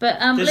 But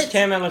Does let's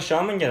Cam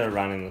Ellis-Shulman get a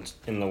run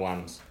in the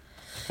ones?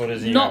 Or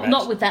does he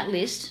not with that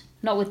list.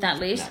 Not with that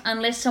list,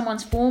 unless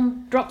someone's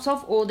form drops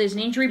off or there's an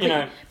injury.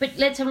 But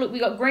let's have a look. We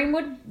got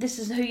Greenwood. This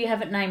is who you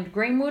haven't named: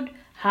 Greenwood,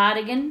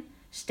 Hardigan,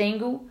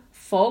 Stengel,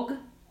 Fogg.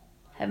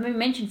 Haven't even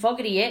mentioned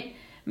Fogarty yet.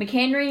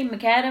 McHenry,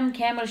 McAdam,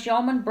 Campbell,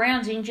 Shulman,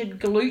 Brown's injured,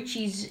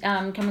 Gallucci's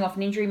coming off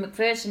an injury,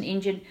 McPherson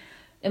injured.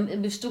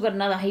 And we've still got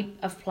another heap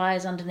of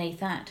players underneath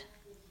that.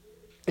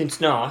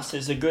 It's nice.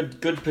 It's a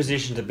good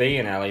position to be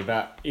in, Ali,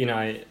 but, you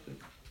know,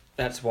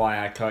 that's why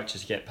our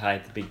coaches get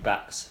paid the big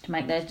bucks. To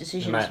make those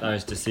decisions. To make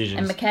those decisions.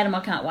 And McAdam,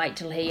 I can't wait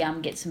till he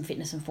gets some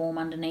fitness and form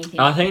underneath him.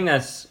 I think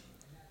that's...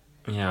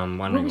 Yeah, I'm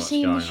wondering Will we what's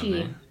see him going this on year?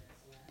 there.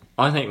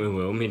 I think we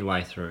will,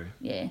 midway through.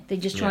 Yeah, they're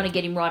just trying Yeah. to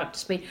get him right up to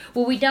speed.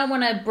 Well, we don't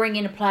want to bring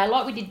in a player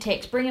like we did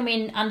Tex, bring him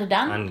in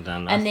underdone.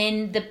 And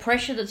then the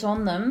pressure that's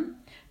on them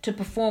to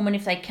perform, and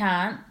if they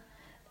can't,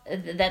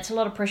 that's a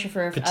lot of pressure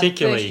for a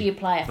first-year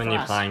player when for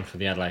you're us. playing for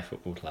the Adelaide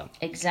Football Club.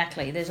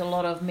 Exactly. There's a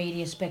lot of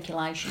media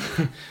speculation.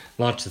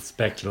 Lots of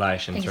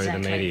speculation through the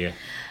Exactly. media.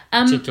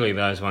 Particularly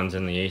those ones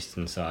in the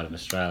eastern side of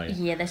Australia.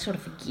 Yeah, they sort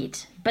of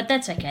forget. But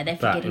that's okay. They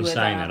forget But in whoever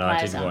saying our that, I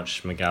players did are.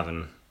 watch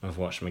McGovern. I've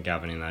watched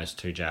McGovern in those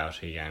 2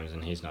 JLT games,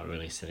 and he's not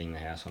really setting the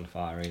house on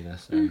fire either.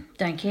 So.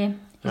 Don't care.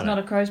 He's I not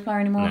a don't- Crows player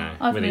anymore. No,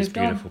 I've with his moved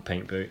on. beautiful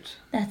pink boots.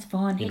 That's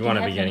fine. He'd He want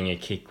can to be have them. getting a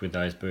kick with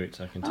those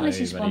boots, I can tell Unless you,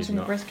 he's but he's sponsoring the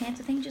not. breast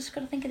cancer thing, just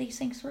got to think of these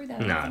things through, though.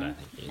 No, I don't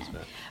think he is.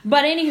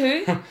 But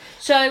anywho,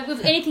 so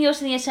with anything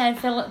else in the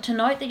SANFL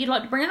tonight that you'd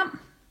like to bring up?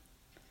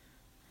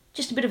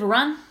 Just a bit of a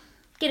run.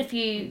 Get a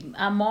few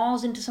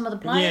miles into some of the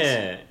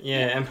players.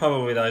 Yeah, and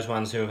probably those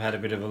ones who have had a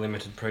bit of a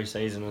limited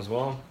pre-season as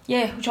well.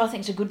 Yeah, which I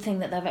think is a good thing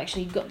that they've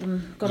actually got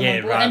them on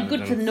Yeah, board. rather And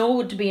good for than-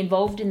 Norwood to be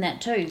involved in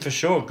that too. For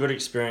sure, good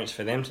experience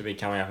for them to be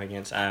coming up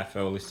against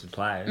AFL listed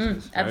players.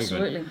 It's very good.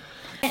 Absolutely.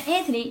 And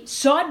Anthony,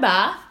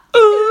 sidebar.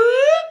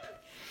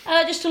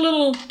 Just a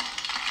little...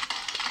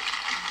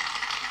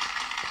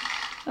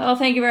 Oh,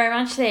 thank you very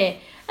much there.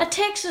 A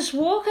Texas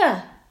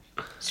Walker.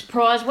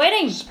 Surprise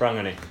wedding. Sprung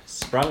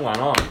one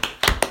on.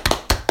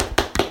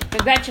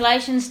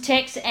 Congratulations,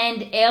 Tex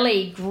and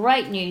Ellie.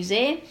 Great news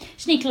there.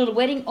 Sneaky little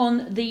wedding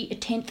on the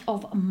 10th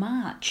of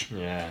March.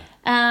 Yeah.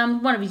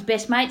 One of his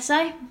best mates,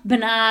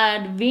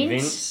 Bernard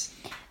Vince.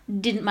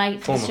 Didn't make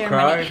it to the Former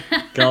ceremony. Crow.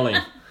 Golly.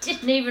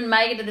 Didn't even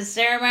make it to the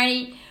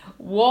ceremony.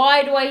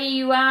 Why do I hear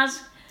you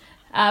ask?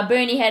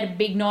 Bernie had a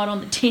big night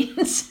on the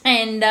tins,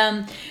 and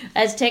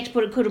as Tex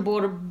put it, could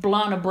have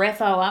blown a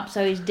breatho up,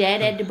 so his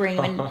dad had to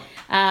bring him in.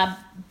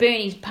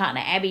 Bernie's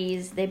partner Abby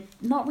they're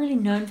not really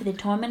known for their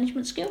time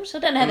management skills. I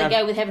don't know how they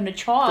go with having a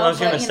child. I was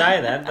going to say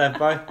that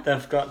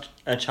they've got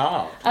a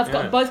child.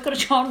 Both got a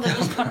child. They've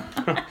just got.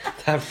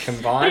 They've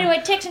combined. But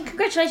anyway, Texan,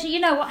 congratulations. You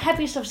know what?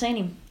 Happiest I've seen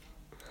him.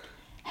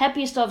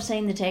 Happiest I've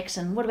seen the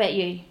Texan. What about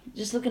you?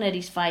 Just looking at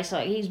his face,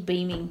 like he's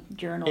beaming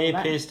during all that. He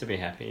appears to be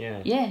happy,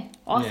 yeah. Yeah,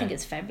 I think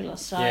it's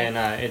fabulous. So yeah,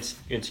 no, it's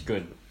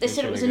good. They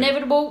said it was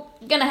inevitable,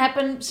 going to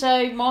happen,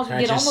 so might as well get on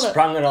with it. Just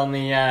sprung it on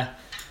the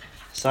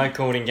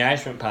so-called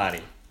engagement party.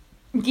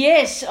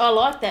 Yes, I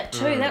like that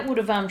too. That would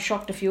have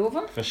shocked a few of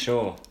them. For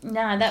sure.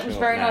 No, that was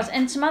very nice.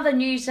 And some other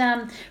news,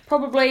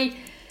 probably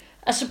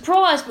a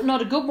surprise, but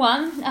not a good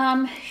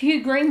one.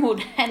 Hugh Greenwood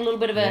had a little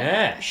bit of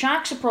a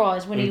shark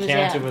surprise when he was out.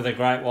 Encountered with a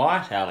great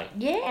white, Ali.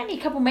 Yeah, only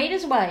a couple of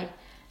metres away.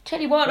 Tell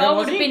you what, I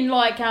would have been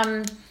like,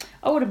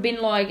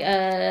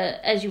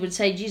 as you would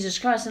say, Jesus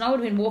Christ, and I would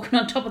have been walking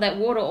on top of that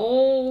water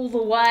all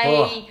the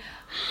way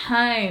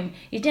home.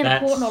 He's down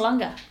at Port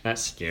Noarlunga.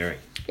 That's scary.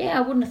 Yeah,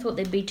 I wouldn't have thought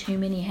there'd be too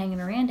many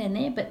hanging around down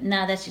there, but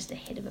no, that's just the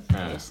head of a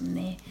person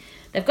there.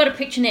 They've got a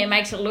picture there that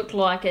makes it look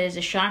like there's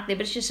a shark there,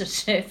 but it's just a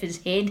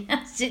surfer's head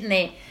sitting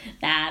there.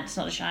 Nah, it's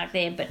not a shark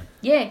there, but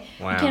yeah.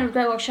 Wow. You can't a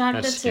great white shark.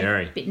 That's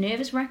scary. A bit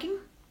nervous-wracking.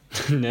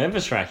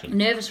 Nervous-wracking?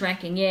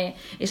 Nervous-wracking, yeah.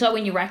 It's like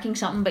when you're racking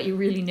something, but you're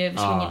really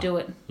nervous when you do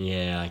it.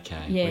 Yeah,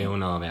 okay. Yeah. We all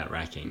know about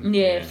racking.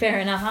 Yeah, fair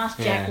enough. Ask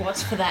Jack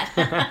Watts for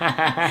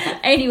that.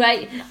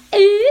 Anyway,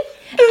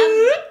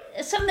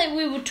 something that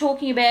we were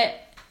talking about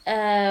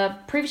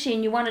previously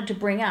and you wanted to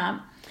bring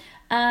up,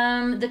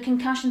 the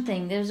concussion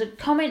thing. There was a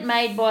comment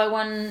made by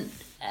an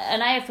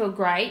AFL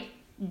great,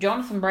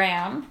 Jonathan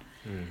Brown,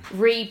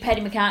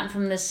 Paddy McCartan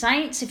from the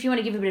Saints. If you want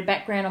to give a bit of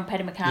background on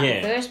Paddy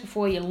McCartan first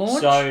before you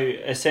launch. So,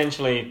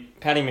 essentially,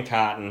 Paddy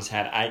McCartan's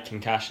had 8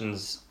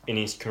 concussions in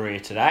his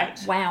career to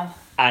date. Wow.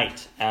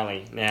 8,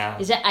 Ali. Now,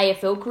 is that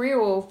AFL career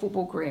or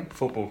football career?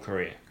 Football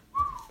career.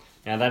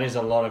 Now, that is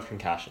a lot of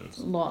concussions.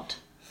 A lot.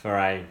 For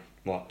a,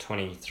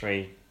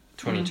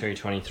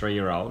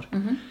 23-year-old.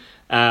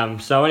 Mm-hmm.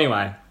 So,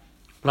 anyway,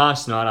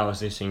 last night I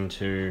was listening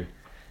to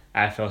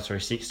AFL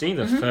 360,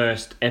 the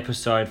first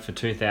episode for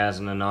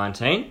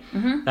 2019.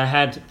 Mm-hmm. They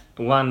had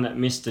one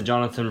Mr.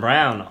 Jonathan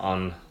Brown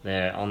on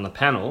the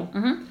panel,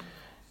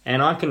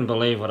 and I couldn't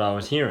believe what I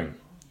was hearing.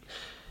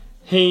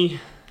 He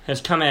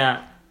has come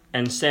out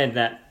and said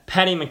that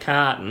Paddy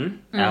McCartan,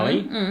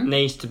 Ali,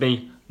 needs to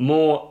be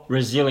more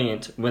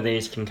resilient with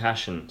these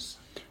concussions.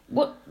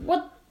 What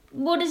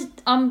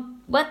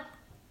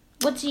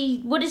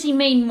does he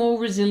mean, more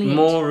resilient?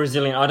 More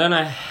resilient. I don't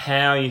know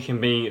how you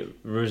can be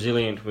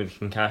resilient with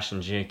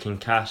concussions. You're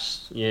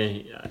concussed.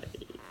 You're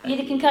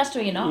either concussed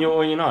or you're not.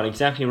 You're not.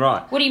 Exactly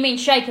right. What do you mean,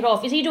 shake it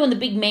off? Is he doing the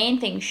big man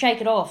thing, shake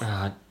it off?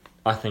 I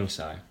think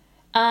so.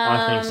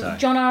 I think so.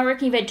 John, I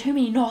reckon you've had too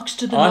many knocks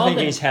to the noggin. I think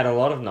he's had a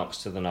lot of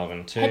knocks to the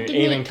noggin to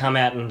even come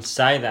out and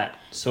say that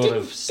sort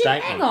of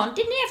statement. Hang on,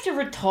 didn't he have to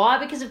retire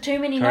because of too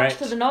many knocks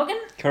to the noggin?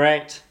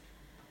 Correct.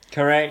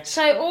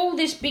 So all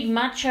this big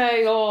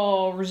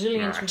macho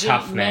resilience,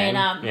 tough man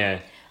up. Yeah.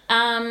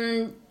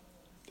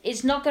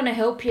 It's not going to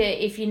help you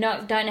if you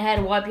don't know how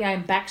to wipe your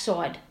own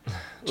backside.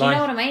 Do you know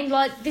what I mean?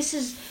 Like, this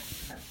is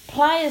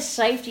players'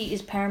 safety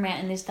is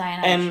paramount in this day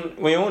and age. And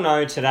we all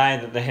know today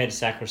that the head's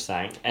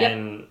sacrosanct,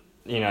 and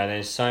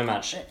there's so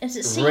much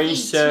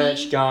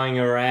research going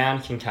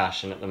around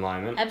concussion at the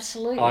moment.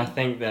 Absolutely. I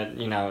think that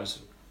it's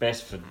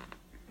best for the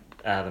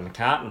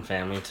McCartan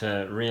family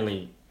to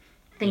really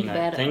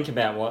think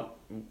about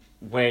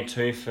where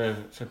to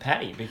for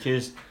Paddy,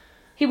 because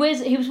he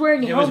was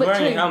wearing a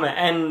helmet.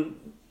 And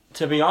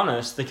to be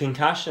honest, the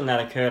concussion that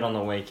occurred on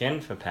the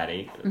weekend for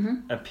Paddy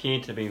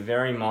appeared to be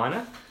very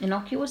minor,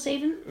 innocuous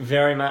even.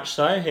 Very much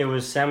so. He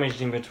was sandwiched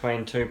in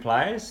between two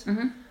players,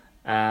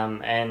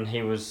 and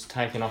he was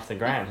taken off the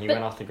ground. He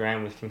went off the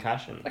ground with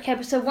concussion. Okay,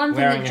 but so one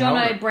thing that John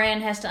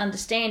O'Brien has to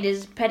understand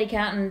is Paddy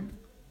Carton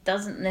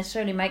doesn't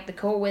necessarily make the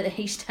call whether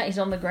he stays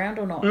on the ground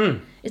or not.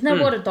 Isn't that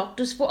what a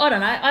doctor's for? I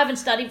don't know. I haven't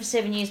studied for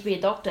 7 years to be a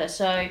doctor,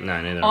 so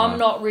I'm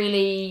not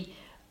really...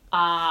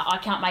 I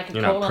can't make a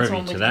call on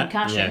someone with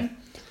concussion. Yeah.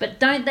 But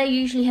don't they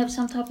usually have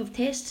some type of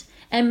test?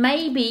 And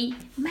maybe,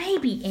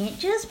 Ant,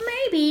 just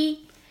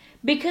maybe,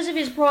 because of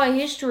his prior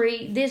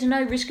history, there's a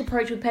no-risk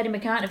approach with Paddy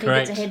McCartan if he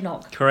gets a head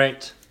knock.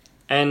 Correct.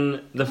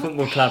 And the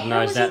football club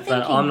knows that,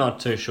 but I'm not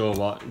too sure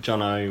what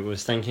Jono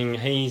was thinking.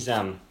 He's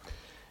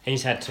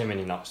had too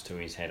many knocks to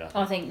his head,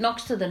 I think.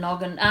 Knocks to the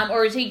noggin.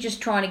 Or is he just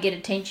trying to get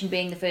attention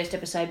being the first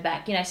episode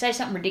back? Say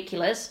something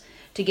ridiculous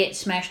to get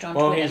smashed on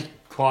Twitter. He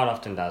quite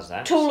often does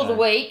that. Tool of the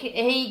week.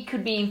 He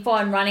could be in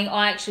fine running.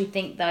 I actually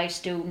think, though,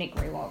 still Nick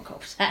Rewalt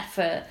cops that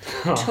for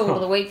Tool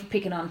of the week for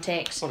picking on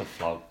Tex. What a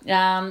flog.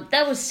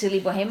 That was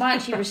silly by him. I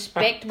actually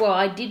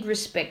I did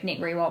respect Nick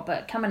Rewalt,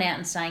 but coming out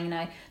and saying,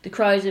 the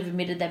Crows have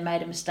admitted they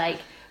made a mistake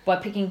by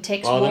picking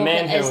Tex Walker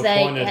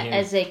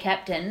as their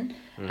captain,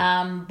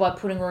 by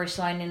putting Rory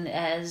Sloane in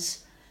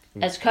as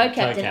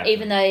co-captain,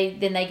 even though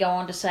then they go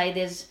on to say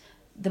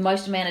the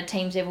most amount of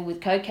teams ever with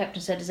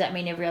co-captains. So does that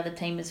mean every other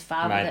team is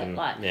far with Made it? them,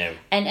 Like, yeah.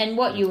 And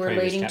what you were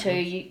Previous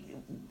alluding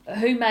to,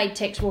 who made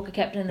Tex Walker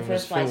captain in the It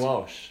was first place? Phil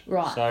Walsh.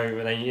 Right. So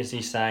is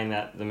he saying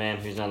that the man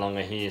who's no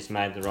longer here has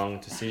made the wrong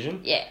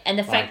decision? Yeah, and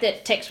the fact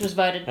that Tex was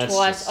voted That's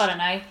twice, just- I don't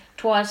know,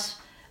 twice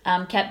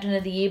captain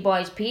of the year by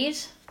his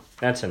peers.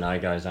 That's a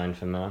no-go zone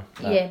for mine.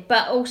 Yeah,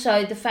 but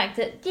also the fact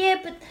that,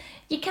 but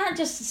you can't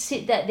just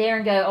sit that there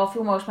and go,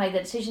 Phil Walsh made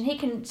that decision. He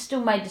can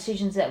still make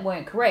decisions that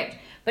weren't correct.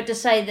 But to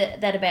say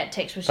that about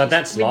Tex was But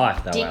just that's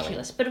life, though,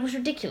 ridiculous. But it was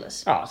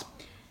ridiculous. Oh,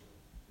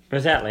 it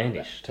was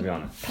outlandish, to be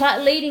honest.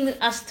 Leading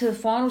us to the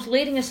finals,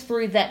 leading us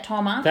through that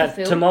time after That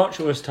Phil.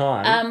 tumultuous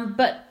time.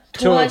 But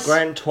twice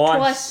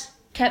twice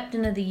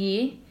captain of the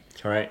year.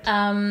 Correct.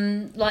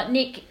 Like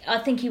Nick, I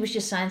think he was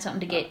just saying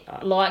something to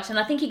get likes, and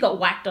I think he got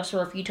whacked. I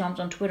saw a few times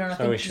on Twitter, and I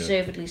think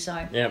deservedly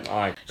so. Yep,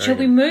 I agree. Shall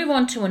we move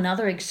on to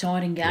another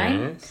exciting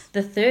game? Yes.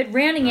 The third,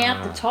 rounding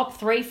out the top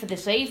three for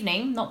this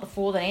evening, not the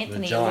four that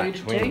Anthony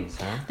alluded Twins,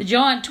 to. huh? The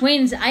Giant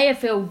Twins,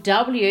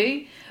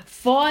 AFLW,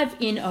 5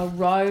 in a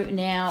row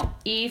now,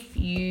 if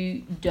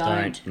you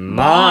don't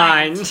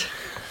mind.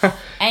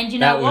 And you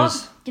know That what?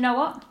 was- You know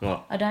what?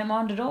 What? I don't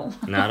mind at all.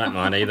 No, I don't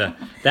mind either.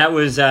 That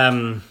was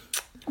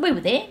We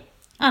were there.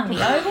 Under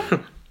the oval.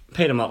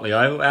 Peter Motley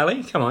Oval,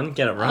 Ali. Come on,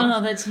 get it right. Oh, no,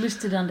 that's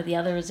listed under the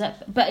other. Is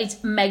that? But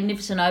it's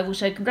magnificent oval.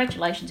 So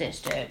congratulations,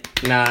 Esther.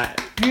 Nah,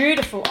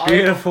 Beautiful oval.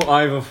 beautiful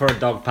oval for a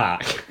dog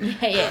park.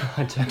 Yeah.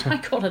 I don't know. I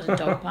call it a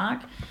dog park.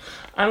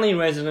 Only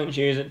residents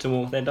use it to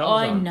walk their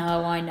dogs I on.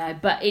 know.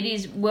 But it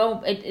is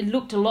it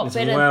looked a lot It's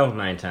better. well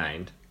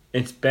maintained.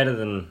 It's better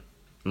than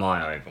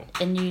my oval.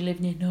 And you live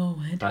near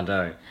Norwood. I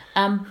do.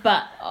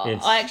 But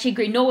It's- I actually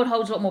agree. Norwood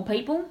holds a lot more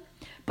people.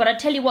 But I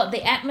tell you what,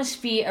 the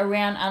atmosphere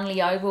around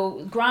Unley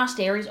Oval, grassed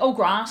areas, all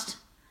grassed.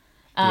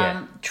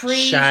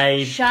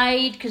 Trees,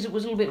 shade, because it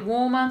was a little bit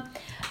warmer.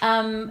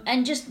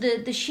 And just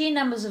the sheer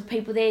numbers of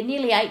people there,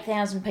 nearly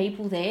 8,000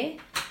 people there.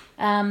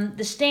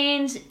 The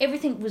stands,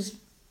 everything was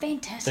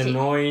fantastic. The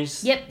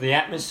noise, the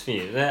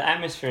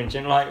atmosphere in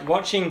general. Like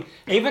watching,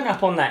 even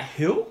up on that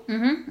hill,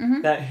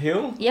 that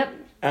hill, Yep.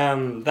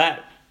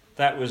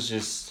 that was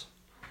just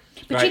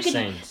But great you could,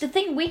 scenes. the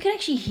thing, we could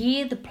actually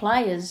hear the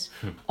players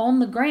on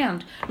the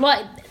ground.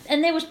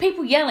 And there was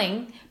people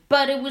yelling,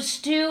 but it was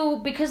still,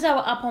 because they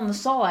were up on the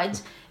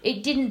sides,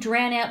 it didn't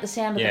drown out the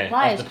sound of the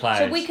players.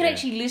 So we could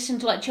actually listen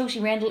to Chelsea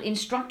Randall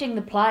instructing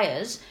the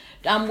players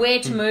where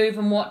to move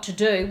and what to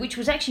do, which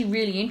was actually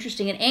really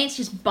interesting. And Ant's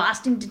just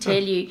busting to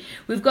tell you,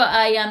 we've got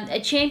a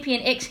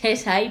champion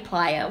ex-SA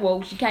player.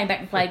 Well, she came back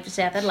and played for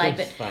South Adelaide,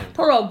 but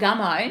poor old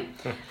Gummo.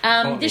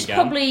 This Gum.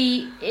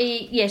 probably,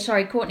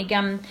 Courtney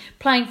Gum,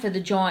 playing for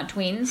the Giant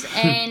Twins.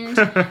 And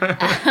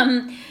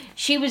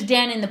she was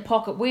down in the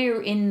pocket. We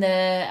were in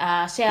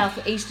the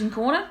southeastern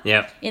corner.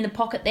 Yep. In the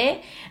pocket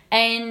there.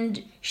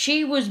 And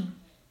she was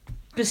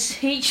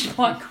besieged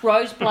by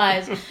Crows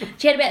players.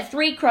 She had about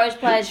 3 Crows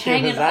players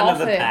hanging off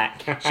her.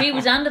 Pack. She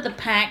was under the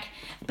pack.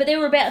 But there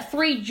were about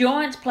 3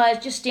 Giants players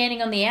just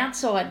standing on the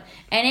outside.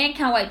 And Anne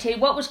can't wait to tell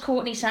you, what was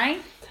Courtney saying?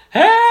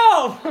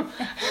 Help!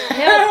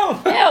 Help!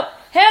 Help!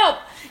 Help!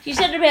 She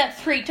said it about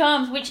 3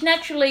 times, which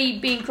naturally,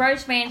 being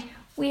Crows fans,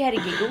 we had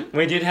a giggle.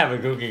 We did have a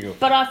good giggle.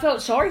 But I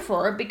felt sorry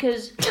for her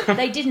because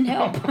they didn't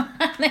help.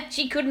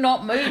 She could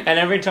not move. And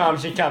every time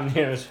she come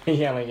near us, we're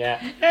yelling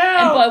out, And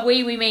help! by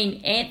we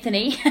mean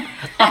Anthony.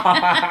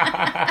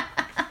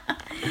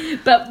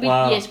 But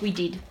yes, we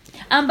did.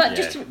 But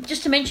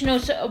just to mention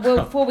also,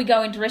 before we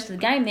go into the rest of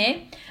the game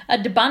there,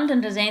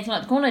 Debundant, as Anthony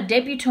likes to call her,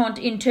 debutante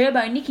in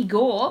Turbo, Nikki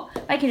Gore,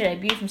 making her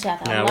debut from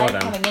South Adelaide, well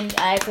done. coming in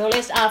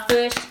AFLS, our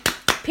first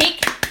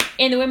pick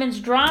in the women's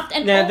draft.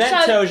 And Now also,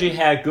 that tells you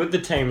how good the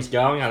team's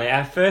going, Ali.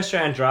 Our first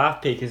round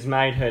draft pick has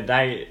made her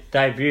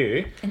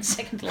debut. in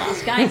second to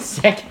last game.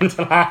 Second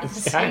to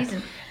last The game.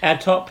 season. Our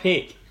top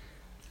pick.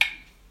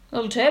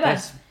 Little Turbo.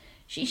 That's-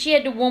 She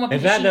had to warm up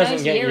If because that she knows doesn't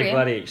the get area. you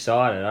bloody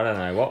excited, I don't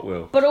know what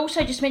will. But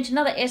also, just mention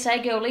another SA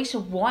girl, Lisa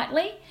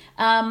Whiteley,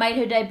 made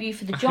her debut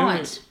for the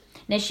Giants.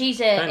 Now, she's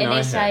Don't know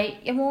an SA... her.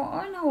 Yeah, well,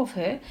 I know of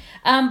her.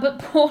 But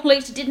poor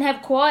Lisa didn't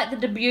have quite the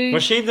debut.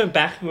 Was she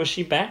back? Was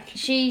she back?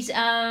 She's...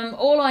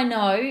 all I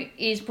know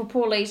is for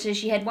poor Lisa,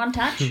 she had 1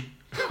 touch.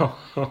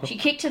 She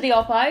kicked to the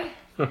oppo,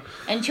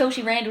 and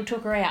Chelsea Randall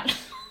took her out.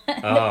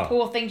 The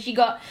poor thing. She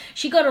got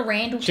a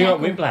Randall She tackle.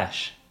 got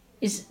whiplash.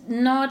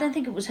 No, I don't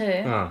think it was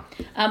her.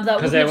 Oh. Though it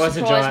Because there wouldn't was a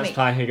have surprised Giants me.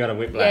 player who got a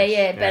whiplash.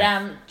 Yeah,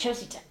 but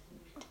Chelsea...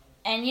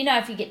 and you know,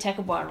 if you get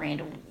tackled by a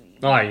Randall...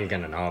 Oh, you're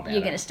going to know about it.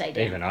 You're gonna stay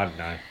down. Even I'd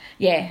know.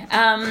 Yeah,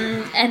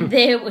 and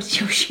there was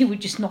she would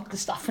just knock the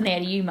stuffing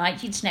out of you, mate.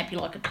 She'd snap you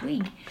like a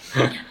twig.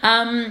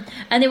 And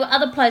there were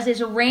other players.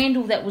 There's a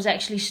Randall that was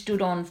actually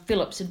stood on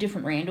Phillips, a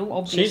different Randall,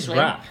 obviously. She's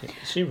rough. Is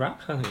she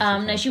rough? I think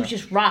No, she was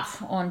just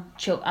rough on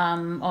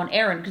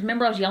Erin. Because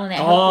remember, I was yelling at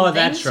her. Oh, for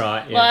that's things?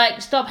 right, yeah.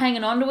 Like, stop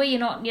hanging on to her. You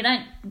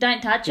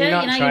don't touch her. You're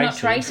not you're not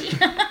Tracy.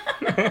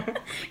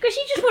 Because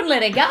she just wouldn't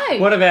let her go.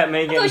 What about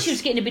me I thought she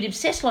was getting a bit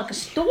obsessed, like a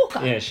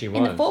stalker. Yeah, she in the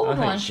was. forward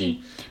I think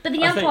line. But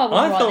the I umpire was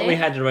I right thought there. we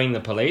had to ring the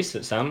police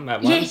at one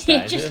Yeah,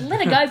 stage. just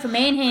let her go for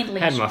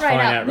manhandling. Had my straight phone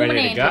up, out ready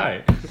to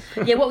woman-handling. go.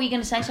 Yeah, what were you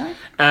going to say, sorry?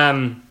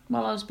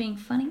 While I was being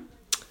funny?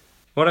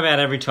 What about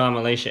every time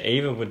Alicia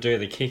Eva would do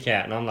the kick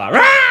out and I'm like,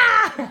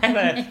 rah!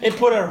 And it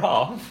put her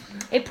off.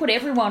 It put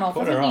everyone off.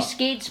 Put I think her you off.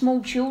 scared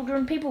small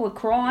children. People were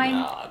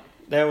crying.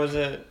 There was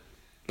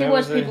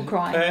people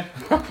crying.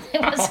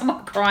 There was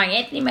someone crying.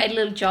 Anthony made a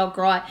little child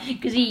cry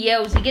because he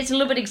yells. He gets a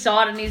little bit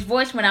excited and his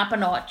voice went up a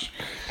notch.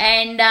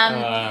 And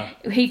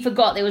he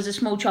forgot there was a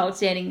small child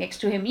standing next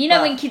to him. You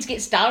know when kids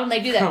get startled and they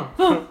do that?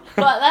 Like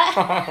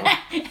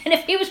that? And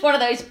if he was one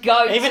of those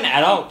goats... Even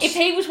adults. If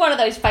he was one of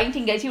those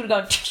fainting goats, he would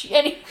have gone...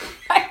 And he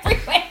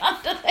everywhere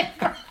under the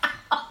ground.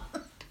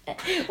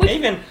 Would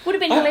have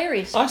been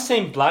hilarious. I've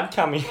seen blood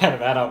coming out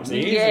of adults'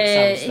 ears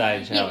at some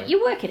stage, Ellie.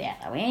 You work it out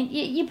though, Ant.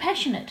 You're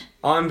passionate.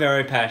 I'm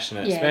very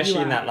passionate, Yeah, especially you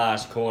in are. that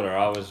last quarter.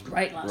 I was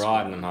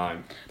riding them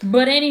home.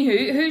 But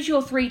anywho, who's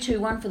your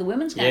 3-2-1 for the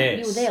women's game?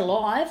 Yes. You were there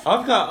live.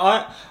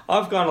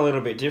 I've gone a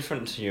little bit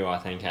different to you, I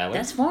think, Ellie.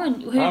 That's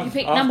fine. Who you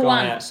picked I've number gone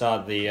one?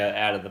 outside the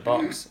out of the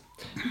box.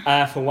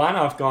 For one,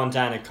 I've gone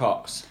Dana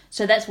Cox.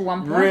 So that's for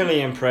 1 point.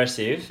 Really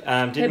impressive.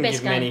 Didn't best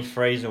give game? many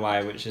frees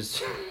away, which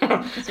is...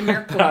 It's a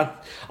miracle.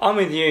 But I'm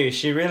with you.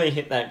 She really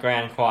hit that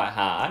ground quite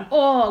hard.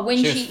 Oh, when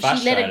She was she let a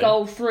frustrated.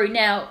 goal through.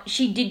 Now,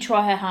 she did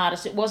try her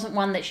hardest. It wasn't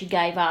one that she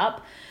gave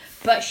up.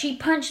 But she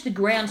punched the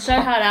ground so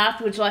hard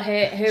afterwards, like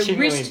her She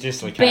wrist really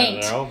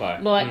dislocated bent. her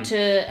elbow.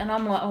 And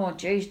I'm like, oh,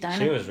 geez, Dana.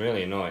 She was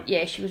really annoyed.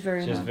 Yeah, she was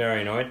very She was annoyed.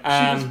 very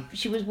annoyed.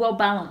 She was well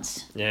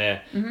balanced.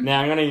 Yeah. Mm-hmm. Now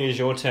I'm going to use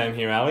your term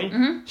here, Ali.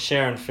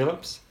 Sharon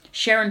Phillips.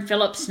 Sharon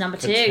Phillips, number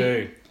For 2.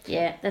 2.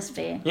 Yeah, that's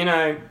fair. You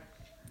know,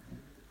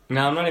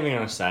 no, I'm not even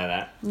going to say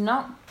that.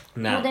 No.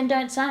 No, Well, then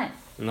don't say it.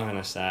 I'm not going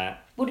to say it.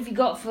 What have you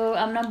got for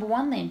number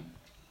 1 then?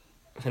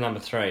 For number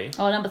 3,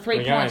 Oh, number 3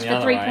 We're going points. the For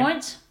other 3 way.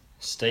 points?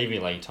 Stevie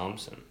Lee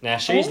Thompson. Now,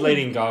 she's Oh.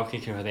 leading goal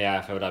kicker for the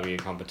AFLW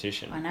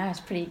competition. I know, it's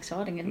pretty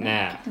exciting, isn't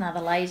Nah. it? Kicked another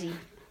lazy.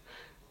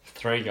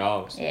 3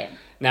 goals. Yeah.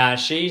 Now,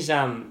 she's,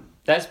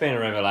 that's been a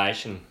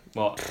revelation,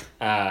 what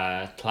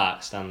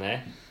Clark's done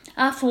there.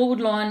 Our forward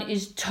line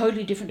is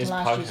totally different It's to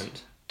last year's.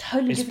 potent.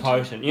 Totally It's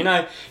different. potent. You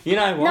know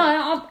what?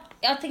 No,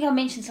 I think I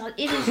mentioned something.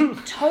 It is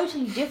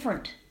totally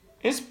different.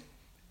 It's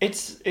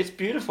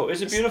beautiful.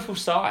 It's a beautiful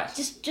sight.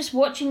 Just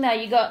watching though,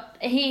 you got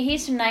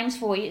here's some names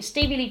for you.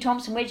 Stevie Lee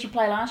Thompson, where did she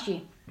play last year?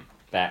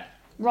 That.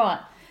 Right.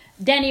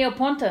 Danielle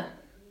Ponta,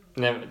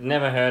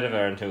 Never heard of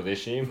her until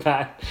this year,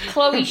 but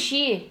Chloe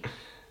Shear.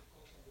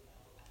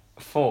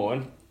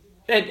 forward.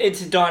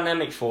 It's a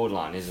dynamic forward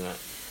line, isn't it?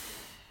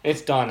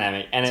 It's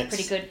dynamic and it's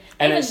pretty good.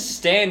 And Even- it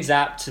stands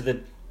up to the.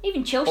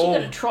 Even Chelsea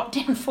got a trot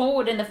down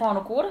forward in the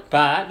final quarter.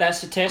 But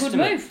that's a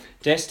testament. move.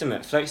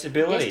 Testament,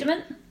 flexibility.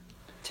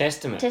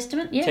 Testament,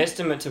 yeah.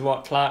 Testament to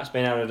what Clark's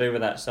been able to do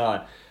with that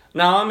side.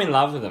 No, I'm in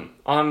love with them.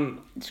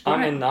 I'm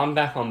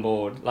back on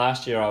board.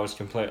 Last year I was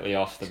completely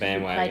off the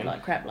bandwagon. We played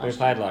like crap last We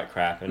played like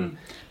crap, and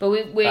But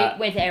we're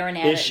with Aaron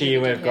out. this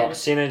year we've got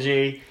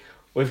synergy.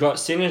 We've got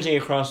synergy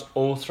across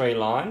all 3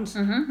 lines,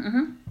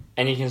 and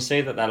you can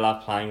see that they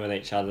love playing with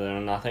each other,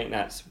 and I think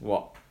that's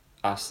what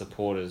us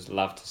supporters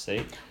love to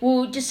see.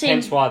 Well, just seeing.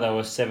 Hence why there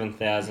were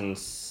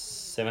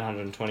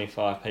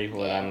 7,725 at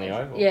Only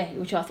Oval. Yeah,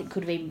 which I think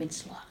could have even been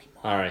slightly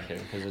more. I reckon,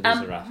 because it is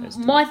a rough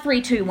estimate. My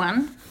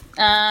 3-2-1.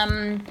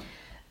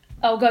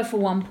 I'll go for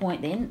 1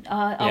 point then.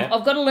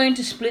 I've got to learn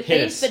to split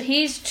Hit these, us. but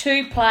here's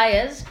 2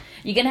 players.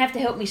 You're going to have to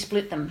help me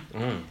split them,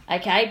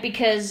 okay?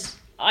 Because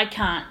I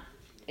can't.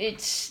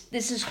 This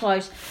is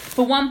close.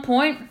 For 1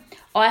 point,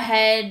 I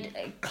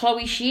had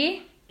Chloe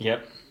Shear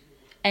Yep.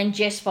 and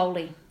Jess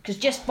Foley. Because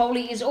Jess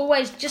Foley is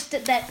always just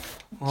at that,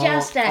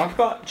 I've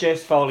got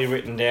Jess Foley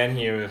written down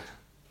here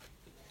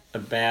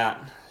about...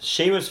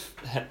 She was...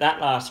 That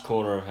last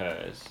quarter of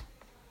hers...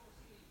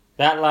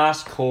 That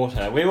last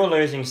quarter, we were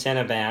losing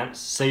centre bounce.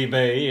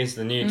 CB is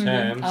the new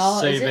term. Oh,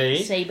 CB.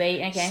 is it?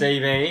 CB, okay.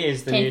 CB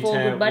is the 10 new forward,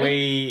 term.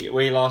 buddy.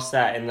 We lost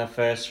that in the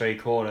first 3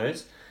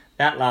 quarters.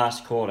 That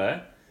last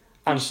quarter,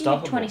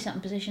 unstoppable.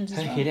 20-something positions as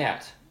Her well.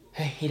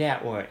 hit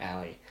out work,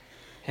 Ali.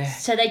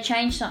 So they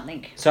changed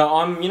something.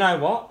 So you know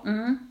what?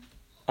 I'm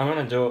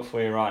going to do it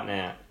for you right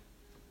now.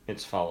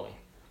 It's Foley.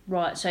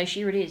 Right, so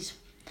here it is.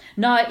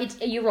 No,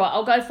 you're right.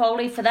 I'll go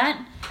Foley for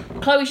that.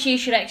 Chloe Shear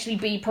should actually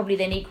be probably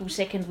then equal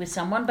second with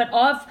someone. But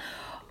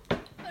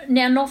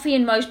now Noffy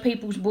in most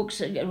people's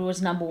books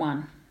was number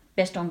 1.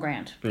 Best on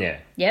ground. Yeah.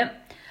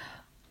 Yep.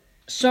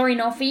 Sorry,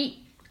 Noffy.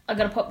 I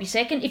got to pop you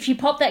second. If you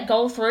pop that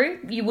goal through,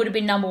 you would have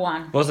been number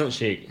 1. Wasn't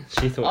she?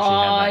 She thought Oh, she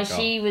had that goal.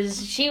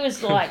 she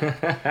was like,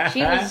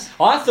 she was,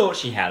 I thought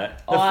she had it.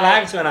 The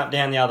flags went up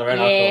down the other end.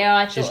 Yeah,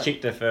 I I thought she's thought-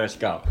 kicked her first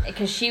goal.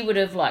 because she would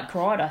have like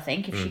cried, I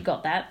think, if she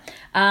got that.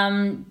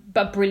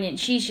 But brilliant.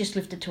 She's just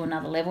lifted to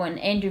another level. And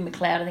Andrew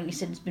McLeod, I think he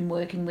said, has been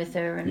working with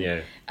her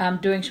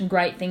and doing some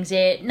great things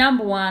there.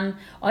 Number 1,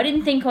 I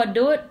didn't think I'd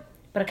do it,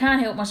 but I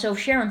can't help myself.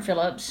 Sharon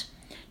Phillips,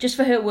 just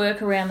for her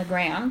work around the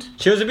ground.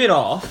 She was a bit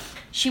off,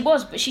 She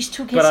was, but she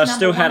still gets but I number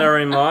still had 1. her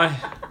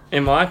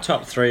in my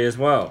top 3 as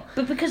well.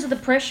 But because of the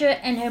pressure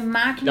and her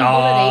marking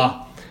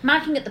ability,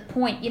 marking at the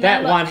point. You know,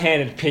 That like,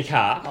 one-handed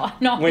pick-up, I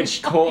know,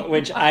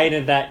 which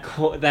aided that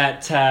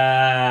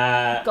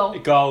Goal.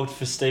 gold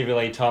for Stevie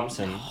Lee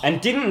Thompson,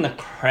 and didn't the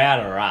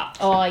crowd erupt?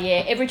 Oh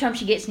yeah, every time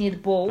she gets near the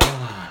ball.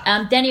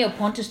 Danielle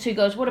Pontus 2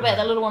 goals. What about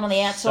that little one on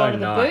the outside of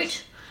the nice.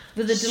 boot?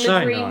 With the So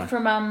delivery nice.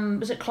 from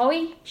was it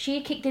Chloe?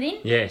 She kicked it in.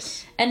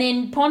 Yes, And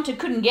then Ponta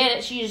couldn't get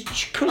it. She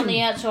just on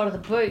the outside of the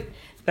boot.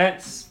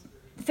 that's.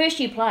 First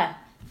year player.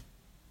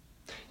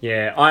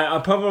 Yeah, I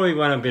probably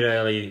went a bit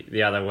early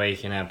the other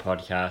week in our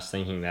podcast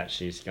thinking that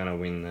she's going to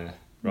win the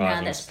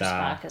Rising that's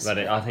Star. Sparkus, But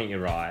but- I think you're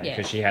right, Yeah.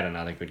 because she had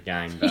another good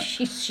game. But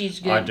she's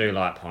good. I do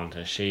like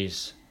Ponta.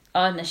 She's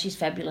Oh no, she's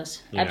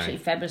fabulous. You know.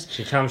 Absolutely fabulous.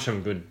 She comes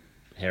from good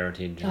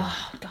heritage.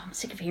 Oh God, I'm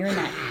sick of hearing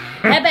that.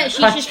 How about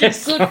she's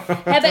just a good?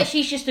 How about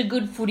she's just a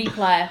good footy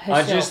player herself?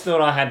 I just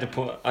thought I had to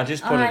put. I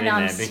just put it in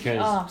I'm there sick-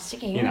 because I'm sick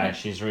of you hearing know it.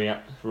 she's related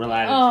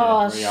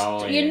Oh, to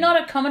Rioli. you're and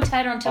not a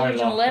commentator on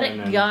television. Let O'Loughlin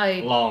it and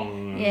go.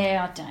 Long.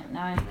 Yeah, I don't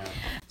know.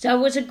 So it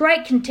was a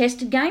great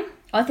contested game.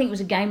 I think it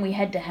was a game we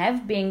had to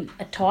have, being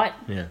a tight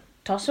Yeah.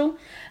 tussle.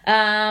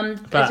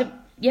 But-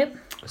 Yep,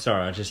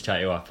 Sorry, I just cut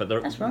you off. But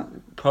that's right.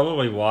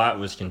 probably why it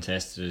was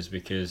contested is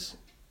because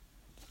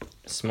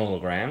smaller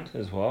ground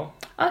as well.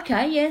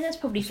 Okay, yeah, that's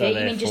probably So fair.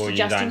 You mean just therefore you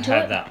adjusting don't to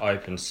have it? that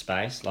open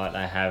space like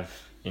they have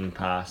in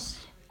past.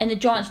 And the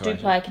Giants do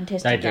situations. play a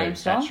contested They do. game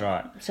style. That's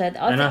right. So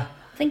And I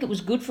think it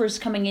was good for us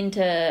coming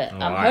into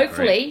I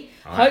agree.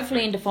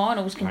 hopefully agree. into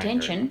finals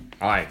contention.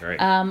 I agree.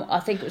 I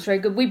think it was very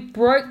good. We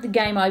broke the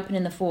game open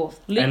in the fourth.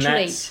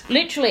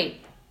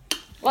 Literally,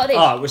 like this.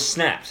 Oh, it was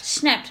snapped.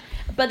 Snapped.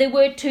 But there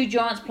were 2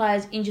 Giants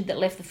players injured that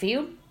left the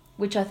field,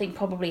 which I think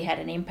probably had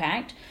an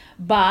impact.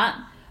 But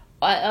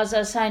as I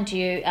was saying to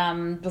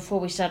you before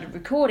we started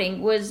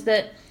recording, was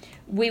that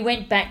we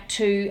went back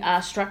to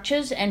our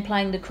structures and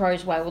playing the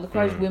Crows way, or the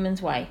Crows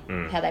women's way,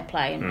 how they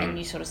play. And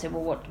you sort of said,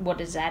 well, what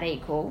does that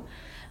equal?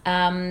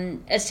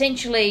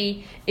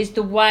 Essentially, is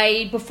the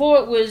way, before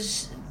it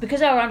was, because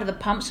they were under the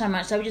pump so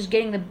much, they were just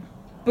getting the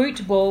boot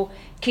to ball,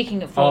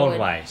 kicking it forward.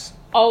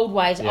 Old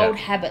ways. Yeah. Old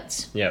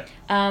habits. Yep.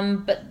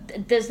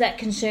 But does that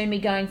concern me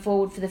going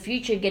forward for the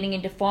future? Getting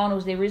into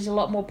finals, there is a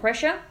lot more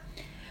pressure.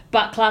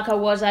 But Clarko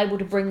was able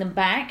to bring them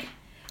back.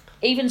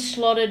 Even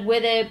slotted, where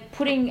they're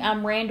putting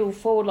Randall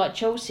forward like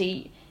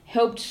Chelsea,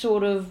 helped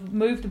sort of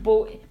move the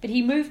ball. But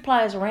he moved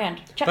players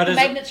around. Chucked the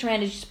magnets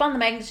around. He spun the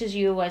magnets, as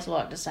you always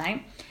like to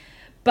say.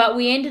 But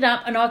we ended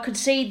up, and I could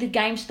see the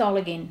game style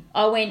again.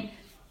 I went,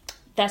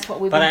 that's what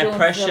we've been doing for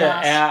the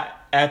last...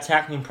 Our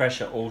tackling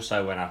pressure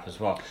also went up as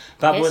well.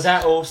 But Yes. was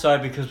that also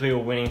because we were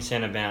winning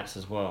centre bounce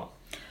as well?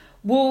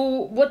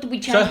 Well, what did we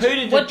change? So who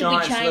did the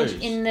Giants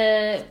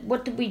lose?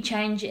 What did we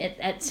change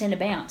at centre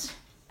bounce?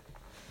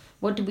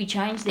 What did we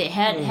change there?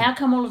 How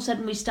come all of a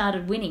sudden we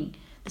started winning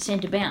the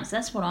centre bounce?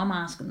 That's what I'm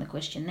asking the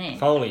question there.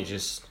 Foley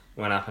just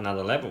went up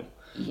another level.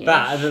 Yeah.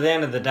 But at the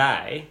end of the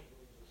day,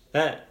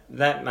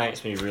 that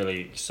makes me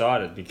really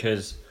excited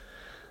because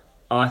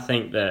I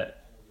think that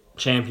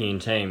champion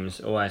teams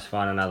always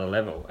find another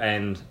level,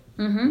 and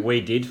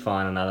we did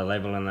find another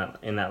level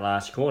in that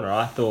last quarter.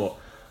 I thought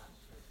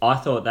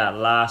that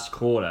last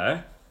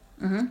quarter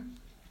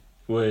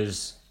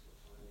was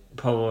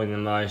probably the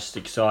most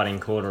exciting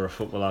quarter of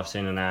football I've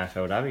seen in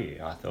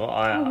AFLW. I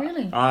thought. Oh,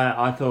 really?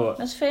 I thought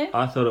That's fair.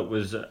 I thought it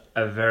was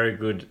a very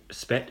good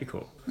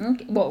spectacle.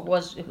 Okay. Well, it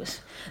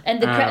was,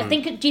 and the crowd. Do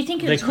you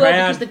think The it's well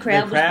because the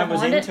crowd was behind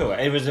was it? into it.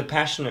 It was a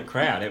passionate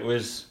crowd. It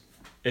was.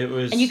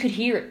 And you could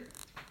hear it.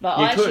 Like,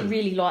 You I actually could.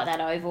 really like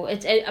that oval.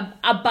 It's a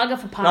bugger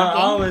for No,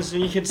 parking. I was.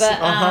 You could. But,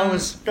 I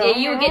was. yeah,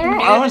 you were getting I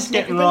nervous was and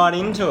getting everything. right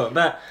into it,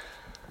 but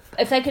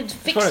If they could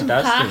fix what it some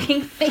does to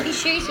parking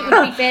issues, it would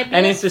be fabulous.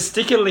 and if the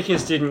sticker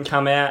lickers didn't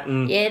come out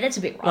and Yeah, that's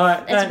a bit rough.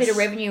 Like, that's a bit of that's-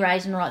 revenue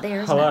raising right there,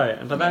 isn't hello,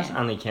 it? but that's Yeah.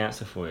 only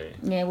council for you.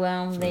 Yeah,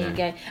 well, there you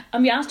go.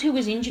 You asked who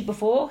was injured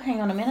before.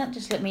 Hang on a minute.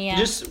 Just let me...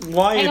 Just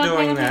why hang you're on, doing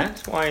hang on,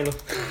 that? Why you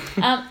look?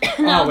 no, Oh,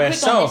 I'm we're quick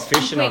so this. I'm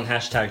efficient on quick.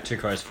 hashtag Two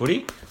Crows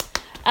Footy.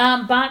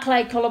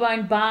 Barclay,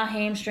 collarbone, bar,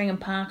 hamstring, and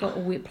Parker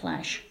or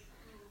whiplash.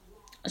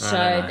 So don't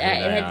know who it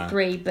they had are.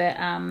 3, but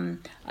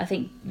I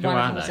think one are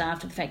of them was they?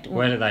 after the fact.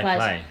 Where do they Players-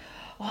 play?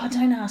 Oh,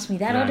 don't ask me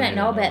that. No, I don't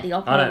know neither about do the I.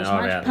 I don't operators know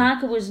much. about them.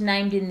 Parker was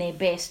named in their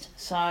best,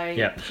 so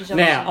Yep. she's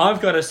Now obviously- I've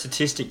got a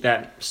statistic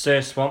that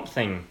Sir Swamp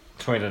Thing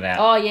tweeted out.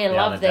 Oh yeah, the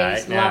love other day.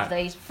 these. Now, Love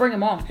these. Bring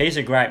them on. He's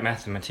a great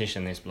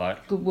mathematician, this bloke.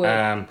 Good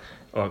work.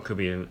 Or it could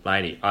be a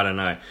lady, I don't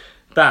know.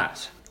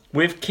 But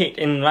we've kicked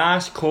in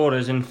last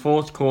quarters, in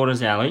fourth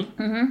quarters, Ali.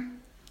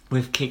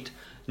 We've kicked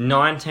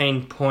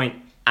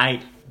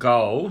 19.8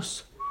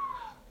 goals,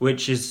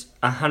 which is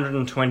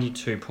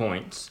 122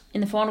 points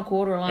In the final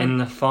quarter alone. in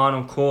the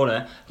final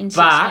quarter. In 6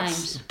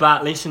 games.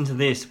 But listen to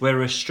this: we're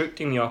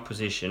restricting the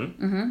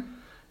opposition.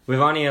 We've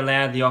only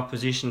allowed the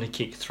opposition to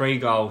kick 3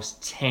 goals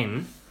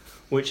 10,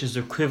 which is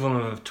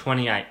equivalent of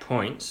 28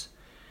 points.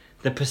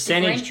 The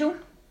percentage, Differential?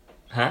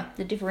 huh?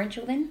 The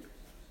differential then?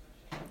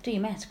 Do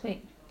your maths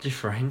quick.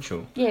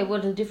 Differential. Yeah, what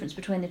are the difference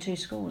between the two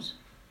scores?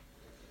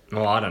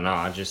 Well, I don't know.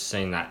 I just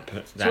seen that.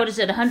 So what is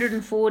it,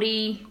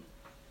 140...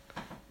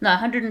 No,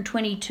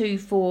 122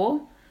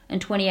 for and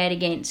 28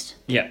 against.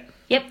 Yep.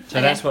 Yep.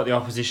 So that's what the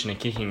opposition are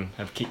kicking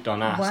have kicked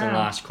on us in the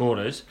last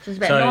quarters. So it's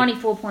about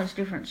 94 points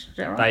difference. Is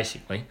that right?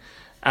 Basically.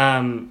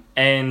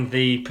 And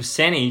the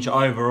percentage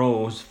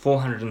overall is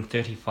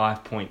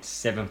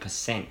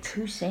 435.7%.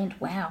 2%.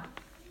 Wow.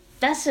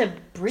 That's a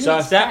brilliant So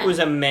if that stat. was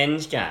a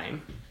men's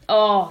game...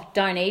 Oh,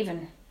 don't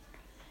even.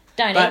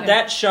 But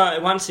that show,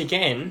 once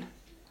again,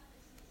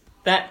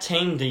 that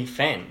team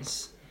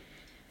defence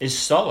is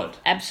solid.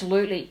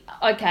 Absolutely.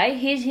 Okay,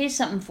 here's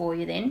something for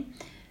you then.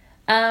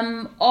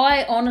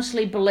 I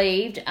honestly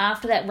believed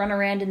after that run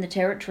around in the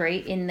territory,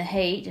 in the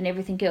heat and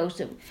everything else,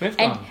 that,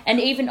 and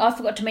even I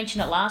forgot to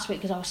mention it last week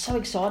because I was so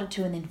excited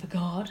to and then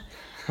forgot.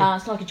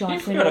 It's like a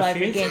giant twin all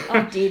over again.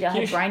 I did. I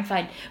had brain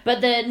fade.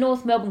 But the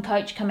North Melbourne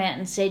coach come out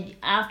and said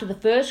after the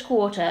first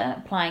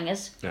quarter playing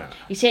us,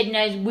 he said,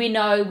 we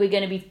know we're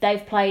going to be.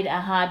 They've played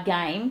a hard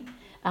game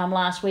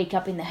last week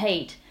up in the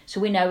heat, so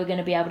we know we're going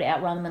to be able to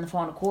outrun them in the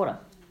final quarter.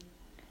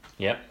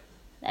 Yep.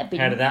 How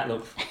did that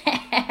look?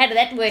 How did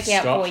that work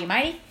out for you,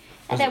 matey?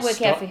 How did that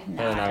work out for you?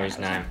 No, I don't know his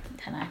name.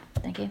 I don't know.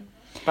 Thank you.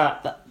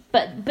 But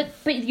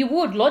you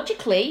would,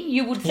 logically,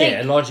 you would think.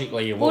 Yeah,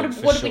 logically you would,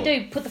 What did we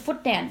do? Put the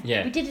foot down.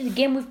 Yeah. We did it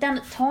again. We've done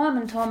it time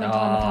and time and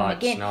time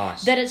again.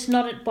 Nice. That it's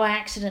not by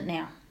accident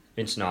now.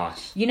 It's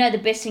nice. You know the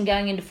best thing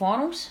going into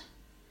finals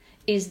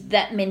is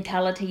that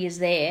mentality is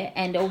there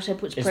and also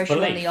puts pressure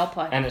on the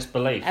oppo. And it's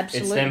belief.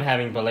 Absolutely. It's them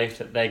having belief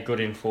that they're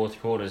good in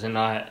fourth quarters. And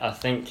I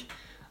think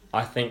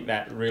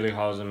that really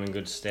holds them in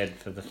good stead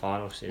for the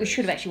final series. We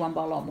should have actually won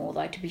by a lot more,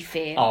 though, to be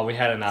fair. Oh, we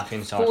had enough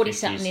inside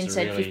 40-something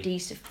inside really,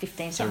 50s,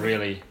 15 to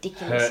really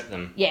ridiculous. hurt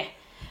them. Yeah.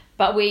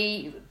 But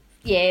we,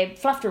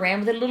 fluffed around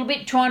with it a little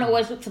bit, trying to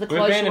always look for the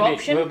closer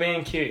option. We're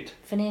being cute.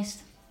 Finessed.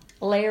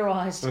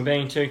 Layerised. We're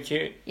being too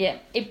cute. Yeah.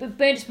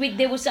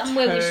 There was something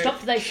where we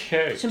stopped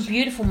cute. some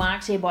beautiful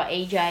marks here by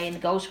EJ in the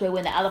goal square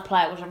when the other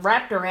player was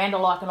wrapped around her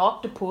like an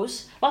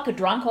octopus, like a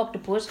drunk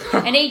octopus,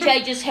 and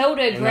EJ just held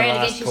her ground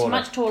against this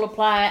much taller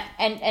player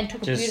and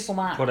took a beautiful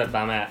mark. Put her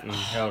bum out and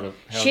held the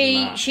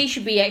mark. She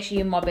should be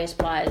actually in my best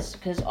players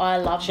because I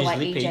love the way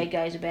lippy. EJ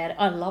goes about it.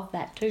 I love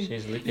that too.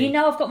 She's lippy. You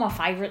know I've got my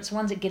favourites,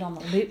 ones that get on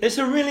the lip. It's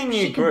a really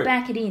new She group.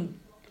 can back it in.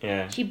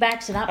 Yeah. She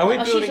backs it up.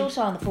 She's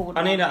also on the forward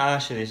line. I need to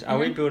ask you this. Are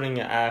we building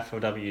an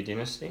AFLW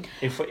dynasty?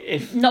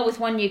 If Not with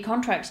 1 year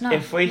contracts, no.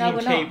 If we can we're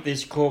keep not.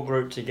 this core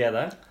group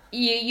together...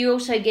 You're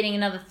also getting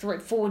another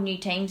 4 new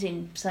teams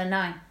in, so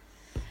no.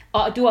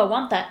 Do I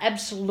want that?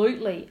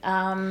 Absolutely.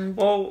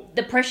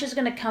 The pressure's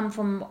going to come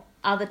from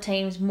other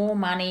teams, more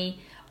money,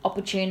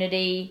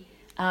 opportunity.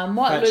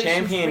 But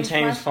champion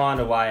teams find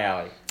a way,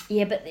 Ali.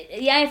 Yeah, but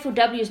the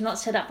AFLW is not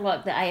set up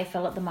like the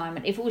AFL at the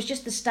moment. If it was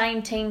just the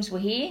same teams were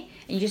here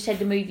and you just had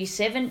to move your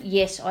 7,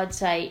 yes, I'd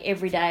say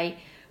every day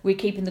we're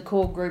keeping the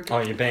core group. Oh,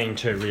 you're being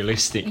too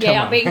realistic.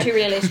 Yeah, I'm being too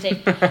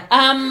realistic.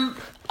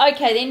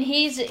 Okay, then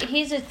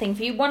here's a thing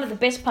for you. One of the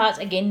best parts,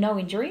 again, no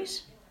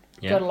injuries.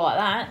 Yep. Gotta like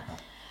that.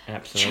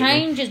 Absolutely.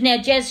 Changes. Now,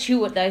 Jazz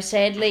Hewitt, though,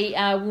 sadly,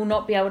 will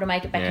not be able to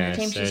make it back in the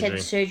team. She's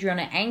had surgery on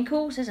her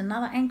ankle. There's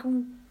another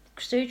ankle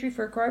surgery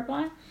for a Crow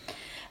player.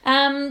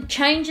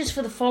 Changes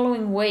for the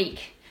following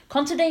week.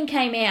 Considine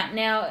came out.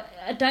 Now,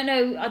 I don't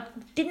know, I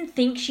didn't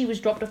think she was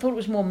dropped. I thought it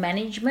was more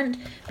management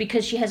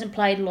because she hasn't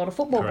played a lot of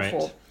football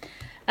before.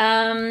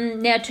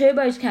 Now,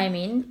 Turbos came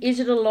in.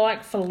 Is it a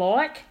like for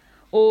like?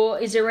 Or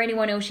is there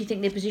anyone else you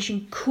think their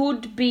position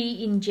could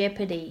be in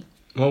jeopardy?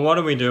 Well, what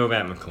do we do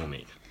about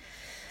McCormick?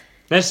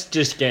 Let's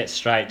just get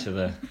straight to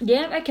the...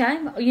 Yeah, okay.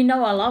 You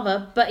know I love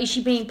her, but is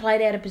she being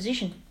played out of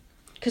position?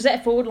 Because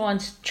that forward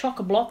line's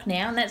chock-a-block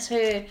now, and that's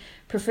her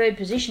preferred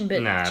position,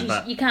 but,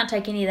 you can't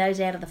take any of those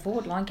out of the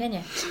forward line, can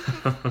you?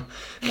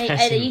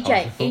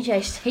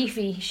 EJ,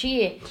 Stevie,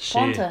 Shear,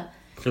 Ponta.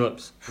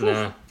 Phillips.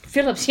 No.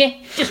 Phillips,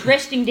 yeah. Just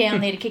resting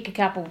down there to kick a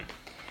couple.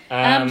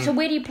 So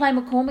where do you play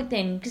McCormick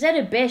then? Because at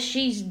her best,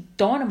 she's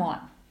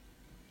dynamite.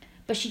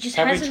 But she just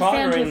hasn't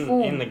found her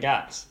form. In the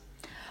guts?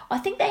 I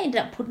think they ended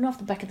up putting her off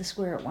the back of the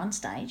square at one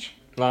stage.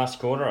 Last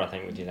quarter, I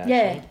think we did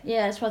actually.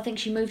 Yeah, that's why I think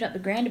she moved up the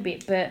ground a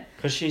bit, but...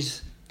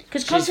 Because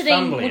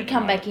Considine would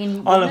come back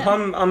in. Oh, look,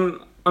 I'm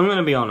going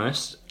to be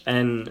honest,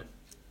 and,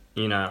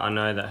 you know, I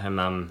know that her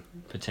mum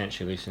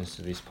potentially listens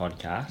to this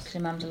podcast. Because her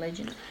mum's a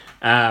legend.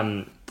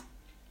 I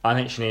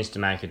think she needs to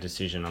make a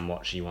decision on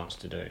what she wants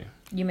to do.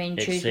 You mean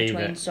choose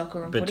between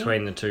soccer and footy?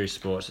 Between the two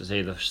sports. It's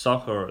either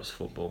soccer or it's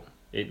football.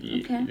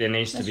 There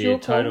needs to be a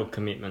total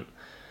commitment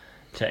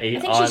to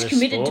either sport. I think she's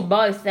committed to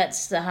both.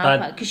 That's the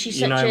hard part, because she's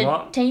such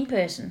a team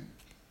person.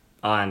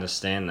 I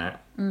understand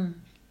that.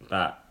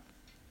 But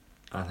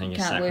I think you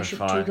can't worship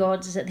two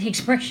gods, is that the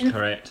expression?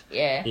 Correct.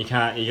 Yeah. You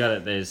can't.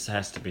 There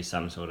has to be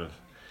some sort of.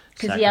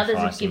 Because the others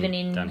have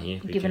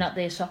given up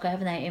their soccer,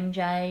 haven't they?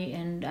 MJ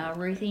and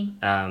Ruthie.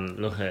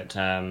 Look at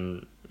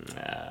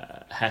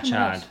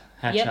Hatchard.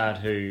 Hatchard,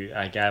 who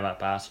gave up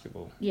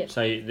basketball. Yep.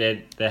 So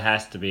there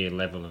has to be a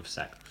level of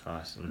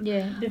sacrifice. And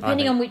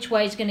depending on which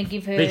way is going to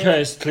give her.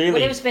 Because clearly,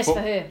 whatever's best for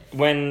her.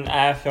 When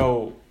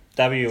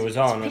AFLW was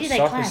on, it's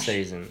soccer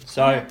season.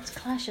 So it's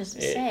clashes.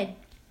 It's sad.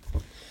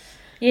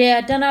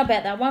 Yeah, I don't know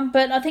about that one,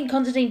 but I think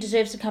Considine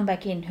deserves to come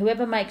back in.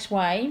 Whoever makes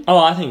way. Oh,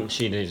 I think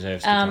she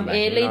deserves to come back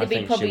in. It'll either I be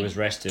think probably she was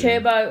rested.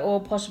 Turbo or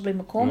possibly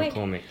McCormick.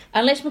 McCormick.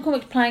 Unless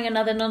McCormick's playing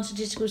another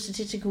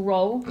statistical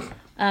role.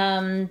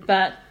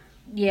 But,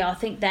 yeah, I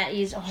think that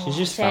is... Oh, She's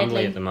just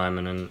sadly, fumbly at the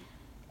moment,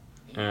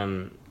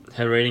 and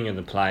her reading of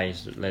the play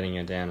is letting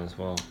her down as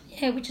well.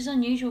 Yeah, which is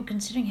unusual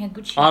considering how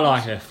good she I is.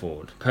 like her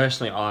forward.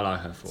 Personally, I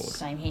like her forward.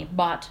 Same here,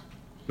 but...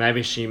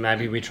 Maybe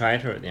we trade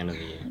her at the end of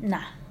the year.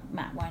 Nah,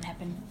 that won't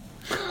happen.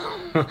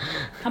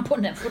 I'm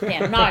putting that foot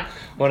down. No.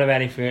 What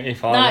about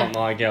if I want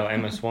my girl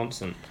Emma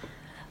Swanson?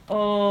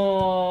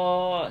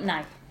 Oh, no.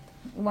 It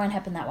won't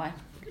happen that way.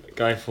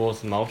 Go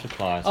forth and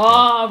multiply.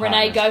 Oh,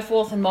 Renee, go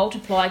forth and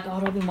multiply.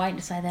 God, I've been waiting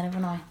to say that,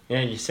 haven't I?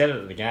 Yeah, you said it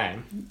at the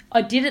game.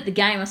 I did at the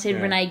game. I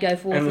said, Renee, go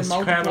forth and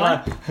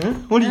multiply. Like, huh?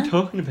 What are you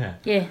talking about?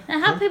 Yeah.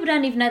 Now, half people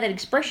don't even know that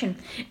expression.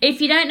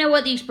 If you don't know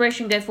what the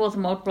expression go forth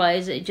and multiply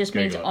is, it just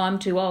means I'm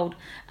too old.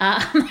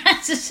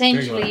 That's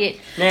essentially it.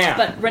 Now,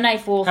 but Renee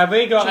Forth. Have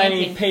we got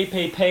champion. any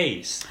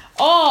PPPs?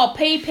 Oh,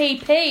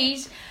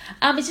 PPPs.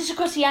 Is this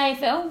across the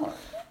AFL?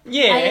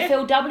 Yeah.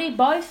 AFLW,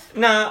 both?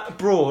 Nah,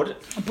 broad.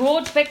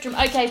 Broad spectrum.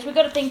 Okay, so we've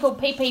got a thing called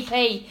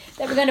PPP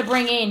that we're going to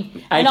bring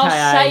in. And I'll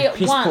say it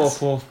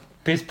once.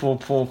 Piss poor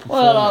performance.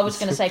 Well, I was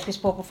going to say piss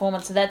poor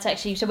performance, so that's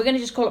actually... So we're going to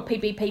just call it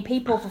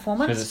PPP, poor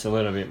performance. Because it's a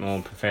little bit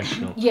more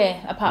professional. Yeah,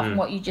 apart from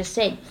what you just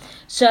said.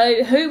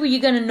 So who were you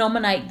going to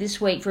nominate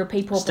this week for a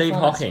P poor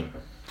performance?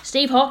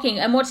 Steve Hocking.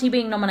 And what's he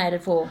being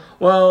nominated for?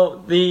 Well,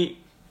 the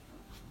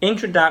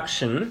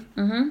introduction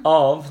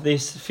of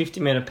this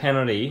 50-metre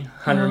penalty,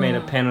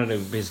 100-metre penalty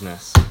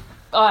business.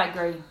 I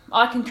agree.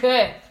 I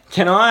concur.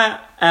 Can I,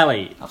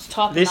 Ali? I was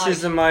typing This notes.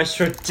 is the most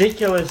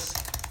ridiculous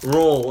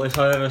rule if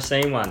I've ever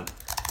seen one.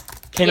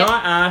 Can Yep.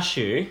 I ask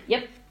you?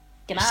 Yep.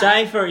 Can I?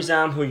 Say, for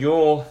example,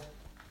 you're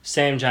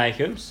Sam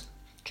Jacobs.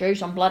 True,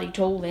 so I'm bloody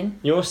tall then.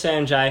 You're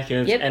Sam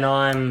Jacobs, Yep. and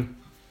I'm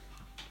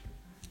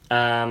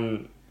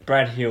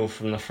Brad Hill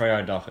from the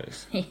Freo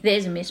Dockers.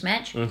 There's a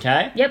mismatch.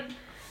 Okay? Yep.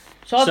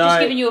 So I've just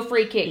given you a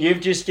free kick.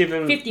 You've just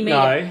given 50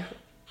 No. metre.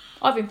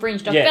 I've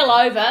infringed. I Yeah. fell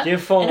over.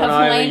 You've fallen and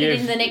I've over, landed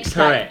in the next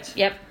correct. state.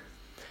 Yep.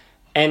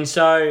 And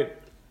so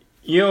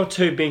you're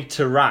too big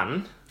to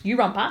run. You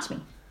run past me.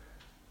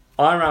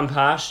 I run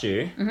past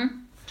you.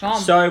 So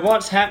So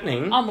what's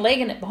happening I'm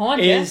legging it behind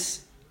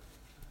is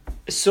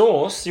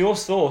your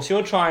source,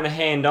 you're trying to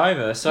hand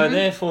over. So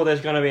therefore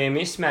there's going to be a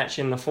mismatch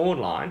in the forward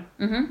line.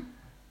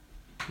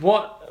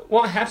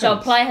 What happens? you. So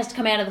a player has to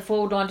come out of the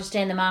forward line to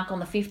stand the mark on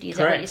the 50. Is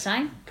that what you're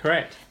saying?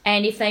 Correct.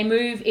 And if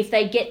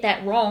they get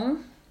that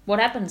wrong, what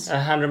happens?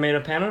 100-metre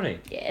penalty.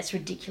 Yeah, it's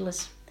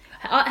ridiculous.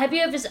 Have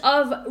you ever?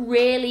 I've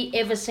rarely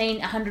ever seen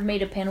a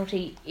 100-metre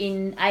penalty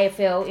in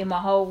AFL in my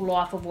whole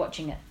life of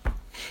watching it.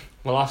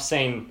 Well, I've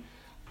seen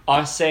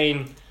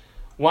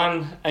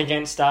one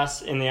against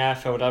us in the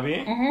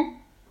AFLW,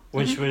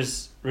 which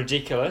was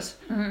ridiculous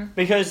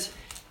because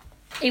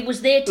it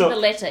was there to the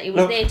letter. It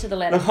was there to the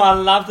letter. Look, I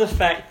love the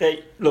fact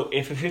that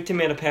if a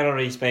 50-metre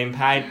penalty's been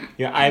paid,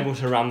 you're able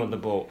to run with the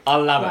ball. I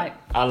love it.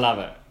 I love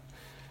it.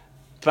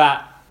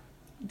 But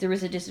there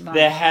is a disadvantage.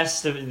 there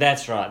has to.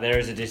 That's right. There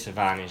is a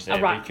disadvantage there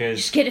because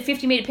just get a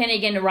 50-metre penalty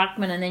again to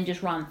ruckman and then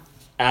just run.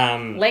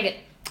 Leg it.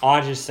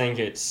 I just think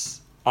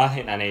I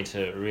think they need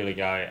to really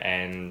go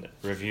and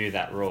review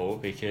that rule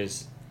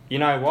because you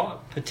know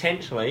what?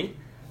 Potentially,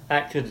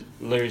 that could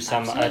lose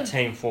a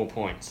team 4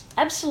 points.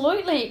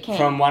 Absolutely, it can.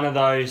 From one of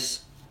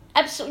those.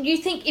 Absolutely. You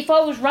think if I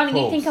was running,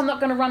 Pulls. you think I'm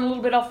not going to run a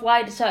little bit off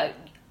way so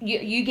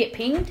you get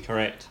pinged?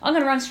 Correct. I'm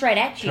going to run straight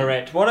at you.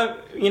 Correct.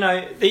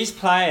 These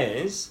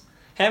players.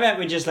 How about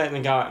we just let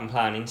them go out and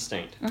play on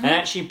instinct and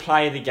actually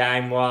play the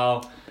game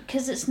while.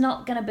 Because it's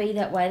not going to be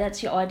that way.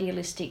 That's your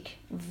idealistic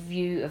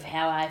view of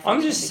how AFL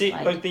I'm just sick.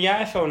 played. The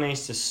AFL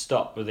needs to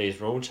stop with these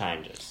rule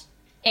changes.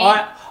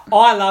 And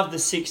I love the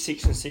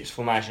 6-6-6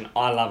 formation.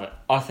 I love it.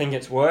 I think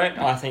it's worked.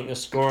 I think the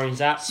scoring's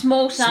up.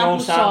 Small sample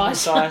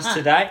size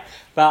to date.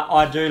 But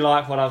I do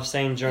like what I've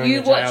seen during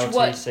the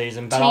JLT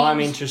season. But I'm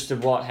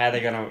interested how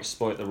they're going to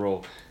exploit the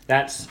rule.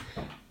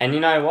 And you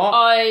know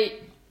what?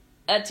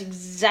 That's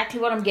exactly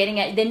what I'm getting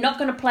at. They're not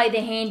going to play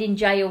their hand in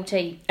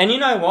JLT. And you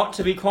know what?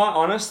 To be quite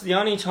honest, the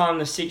only time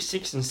the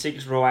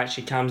 6-6-6 rule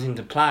actually comes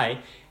into play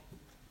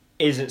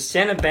is at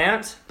centre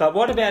bounce. But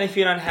what about if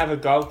you don't have a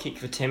goal kick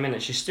for 10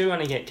 minutes? You're still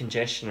going to get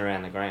congestion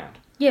around the ground.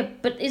 Yeah,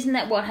 but isn't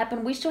that what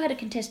happened? We still had a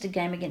contested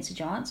game against the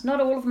Giants.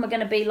 Not all of them are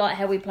going to be like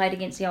how we played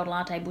against the old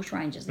Latte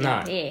Bushrangers.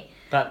 No, pair.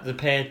 But the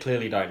pair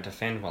clearly don't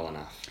defend well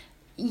enough.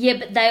 Yeah,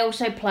 but they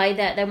also play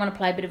that. They want to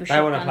play a bit of a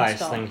shotgun style. They want to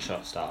play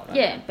slingshot style.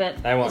 Yeah, but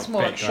it's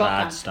more like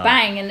shotgun. Style.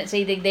 Bang, and it's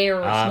either there or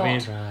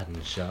it's not.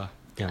 Riding shotgun.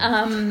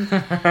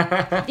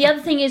 The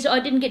other thing is I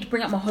didn't get to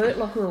bring up my Hurt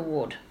Locker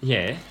award.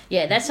 Yeah.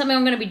 Yeah, that's something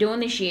I'm going to be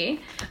doing this year.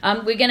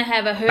 We're going to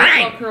have a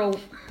Hurt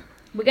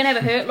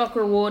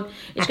Locker award.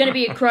 It's going to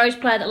be a Crows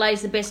player that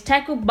lays the best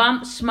tackle,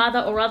 bump, smother,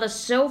 or other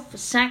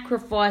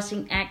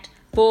self-sacrificing act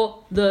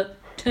for the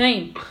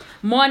team.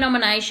 My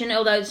nomination,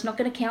 although it's not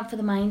going to count for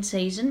the main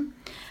season,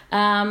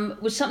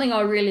 was something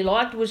I really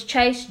liked, was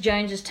Chase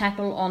Jones's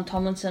tackle on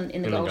Tomlinson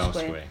in the goal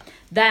square.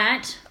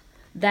 That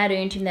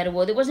earned him that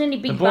award. There wasn't any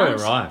big bumps. The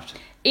boy arrived.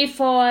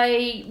 If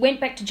I went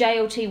back to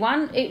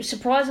JLT1,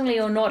 surprisingly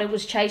or not, it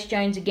was Chase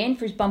Jones again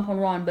for his bump on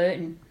Ryan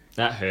Burton.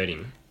 That hurt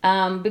him.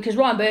 Because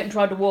Ryan Burton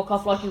tried to walk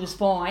off like he was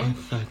fine,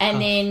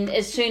 and then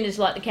as soon as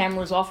the camera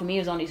was off him, he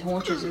was on his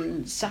haunches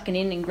and sucking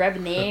in and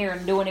grabbing the air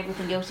and doing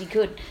everything else he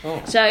could.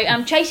 Oh. So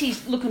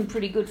Chasey's looking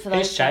pretty good for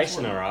those. He's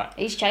chasing all right.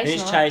 He's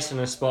chasing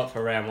a spot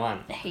for round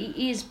 1.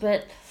 He is,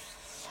 but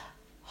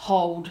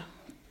hold.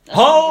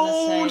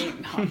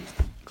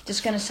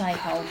 Just going to say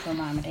hold for a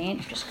moment,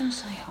 Ant. Just going to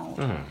say hold.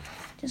 Mm.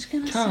 Just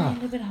going to say a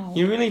little bit hold.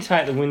 You really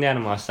take the wind out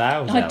of my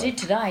sails. I did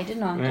today,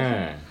 didn't I?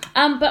 Yeah.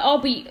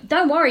 But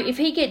don't worry, if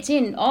he gets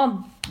in,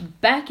 I'm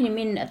backing him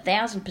in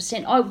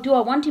 1,000%. Do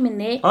I want him in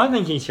there? I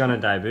think he's going to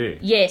debut.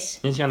 Yes.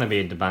 He's going to be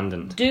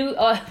abundant. Do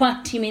I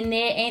want him in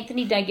there,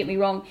 Anthony? Don't get me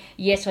wrong.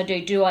 Yes, I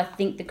do. Do I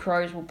think the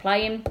Crows will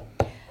play him?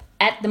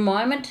 At the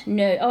moment,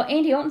 no. Oh,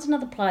 Andy Orton's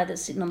another player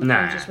that's sitting on the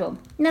fringe as well.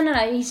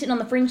 No. He's sitting on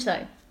the fringe,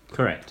 though.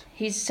 Correct.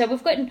 So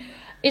we've got...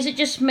 Is it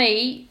just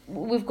me?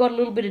 We've got a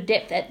little bit of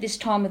depth at this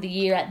time of the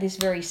year, at this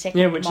very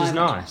second moment. Yeah, which is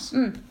nice.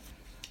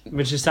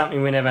 Which is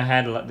something we never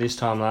had this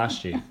time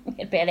last year. We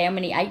had about how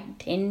many? 8,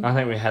 10? I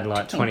think we had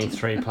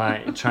 23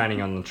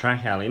 training on the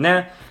track, Ali.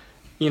 Now,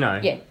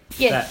 Yeah.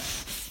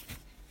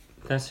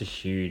 That's a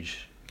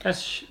huge...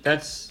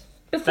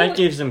 That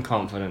gives them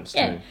confidence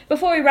too.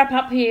 Before we wrap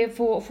up here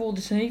for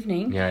this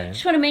evening,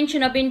 just want to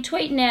mention I've been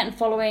tweeting out and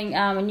following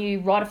a new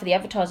writer for the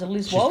Advertiser,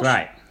 Liz Walsh. She's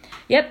great.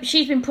 Yep,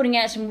 she's been putting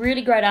out some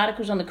really great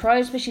articles on the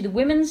Crows, especially the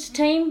women's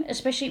team, I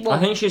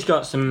think she's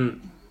got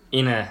some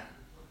inner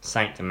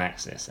sanctum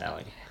access,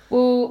 Ali.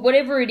 Well,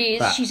 whatever it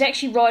is, she's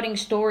actually writing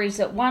stories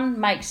that, one,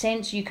 make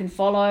sense, you can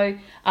follow,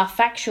 are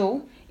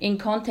factual in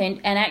content,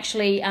 and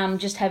actually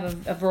just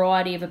have a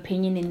variety of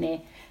opinion in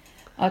there.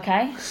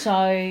 Okay, so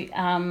I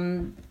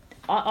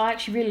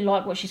actually really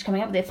like what she's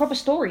coming up with. They're proper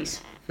stories.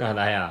 No,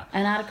 they are.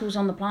 And articles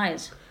on the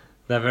players.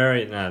 They're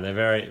very,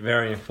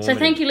 very informative. So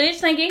thank you,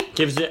 Liz. Thank you.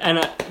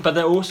 But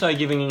they're also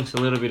giving us a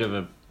little bit of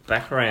a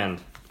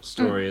background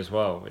story as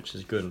well, which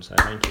is good. So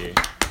thank you.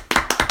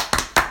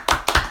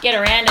 Get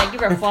around her,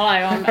 give her a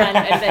follow.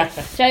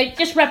 So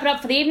just wrap it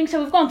up for the evening.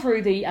 So we've gone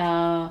through the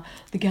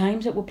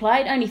games that were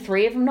played. Only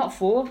 3 of them, not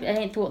 4.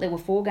 I thought there were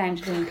 4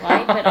 games being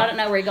played, but I don't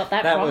know where he got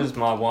that from. That was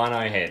my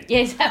wino head.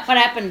 Yes, that's what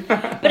happened.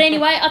 But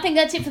anyway, I think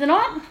that's it for the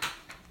night.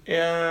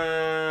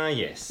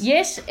 Yes.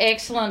 Yes,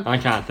 excellent. I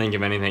can't think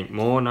of anything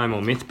more. No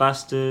more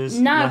Mythbusters.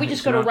 No, we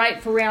just got to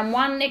rate for round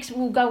 1. Next,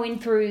 we'll go in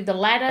through the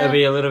ladder. It'll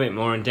be a little bit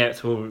more in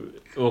depth. We'll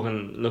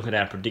can look at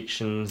our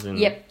predictions and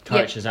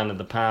coaches under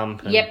the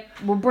pump. And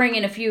we'll bring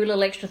in a few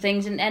little extra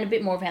things and a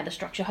bit more of how the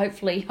structure.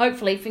 Hopefully,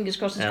 fingers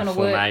crossed, it's going to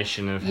work.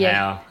 Formation of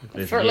how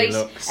the for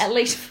looks. At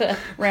least for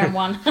round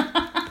 1.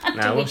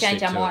 Until we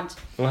change our minds.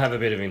 We'll have a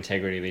bit of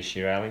integrity this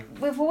year, Ali.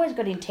 We've always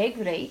got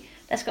integrity.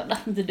 That's got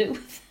nothing to do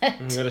with it.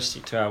 We've got to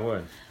stick to our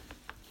word.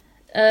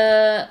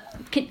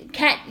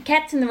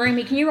 Cat's in the room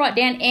here. Can you write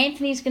down?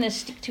 Anthony's going to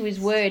stick to his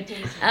word.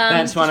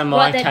 That's one of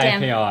my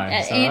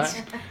KPIs.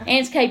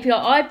 Ant's KPI.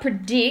 I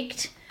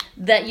predict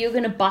that you're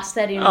going to bust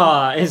that in the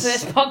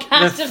first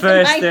podcast the of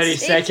first the 30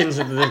 season. seconds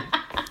of the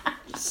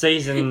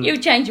season. You'll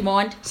change your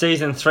mind.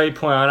 Season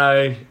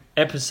 3.0,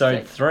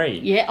 episode 3.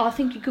 Yeah, I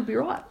think you could be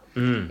right.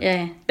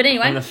 Yeah, but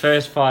anyway, in the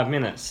first 5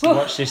 minutes,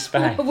 watch this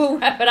space. We'll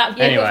wrap it up.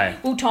 Yeah, anyway,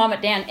 we'll time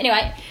it down.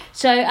 Anyway,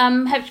 so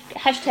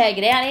hashtag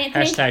it out,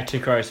 Anthony. Hashtag Two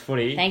Crows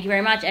Footy. Thank you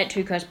very much. At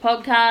Two Crows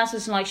Podcast,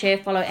 listen, like, share,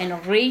 follow, and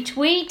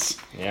retweet.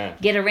 Yeah,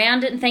 get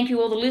around it, and thank you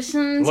all the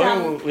listeners.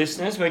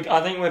 Listeners,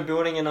 I think we're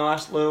building a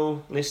nice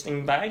little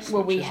listening base.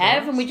 Well, we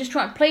have, and we just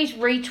try. Please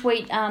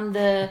retweet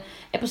the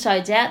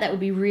episodes out. That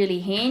would be really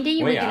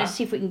handy. We're going to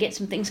see if we can get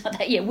some things like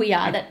that. Yeah, we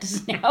are. That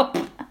doesn't help.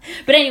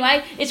 But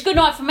anyway, it's good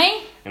night for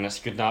me. And it's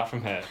good night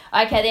from her.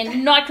 Okay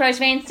then, night Crows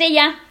fans. See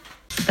ya.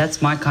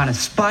 That's my kind of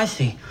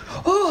spicy.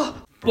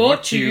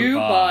 Brought to you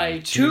by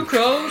Two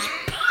Crows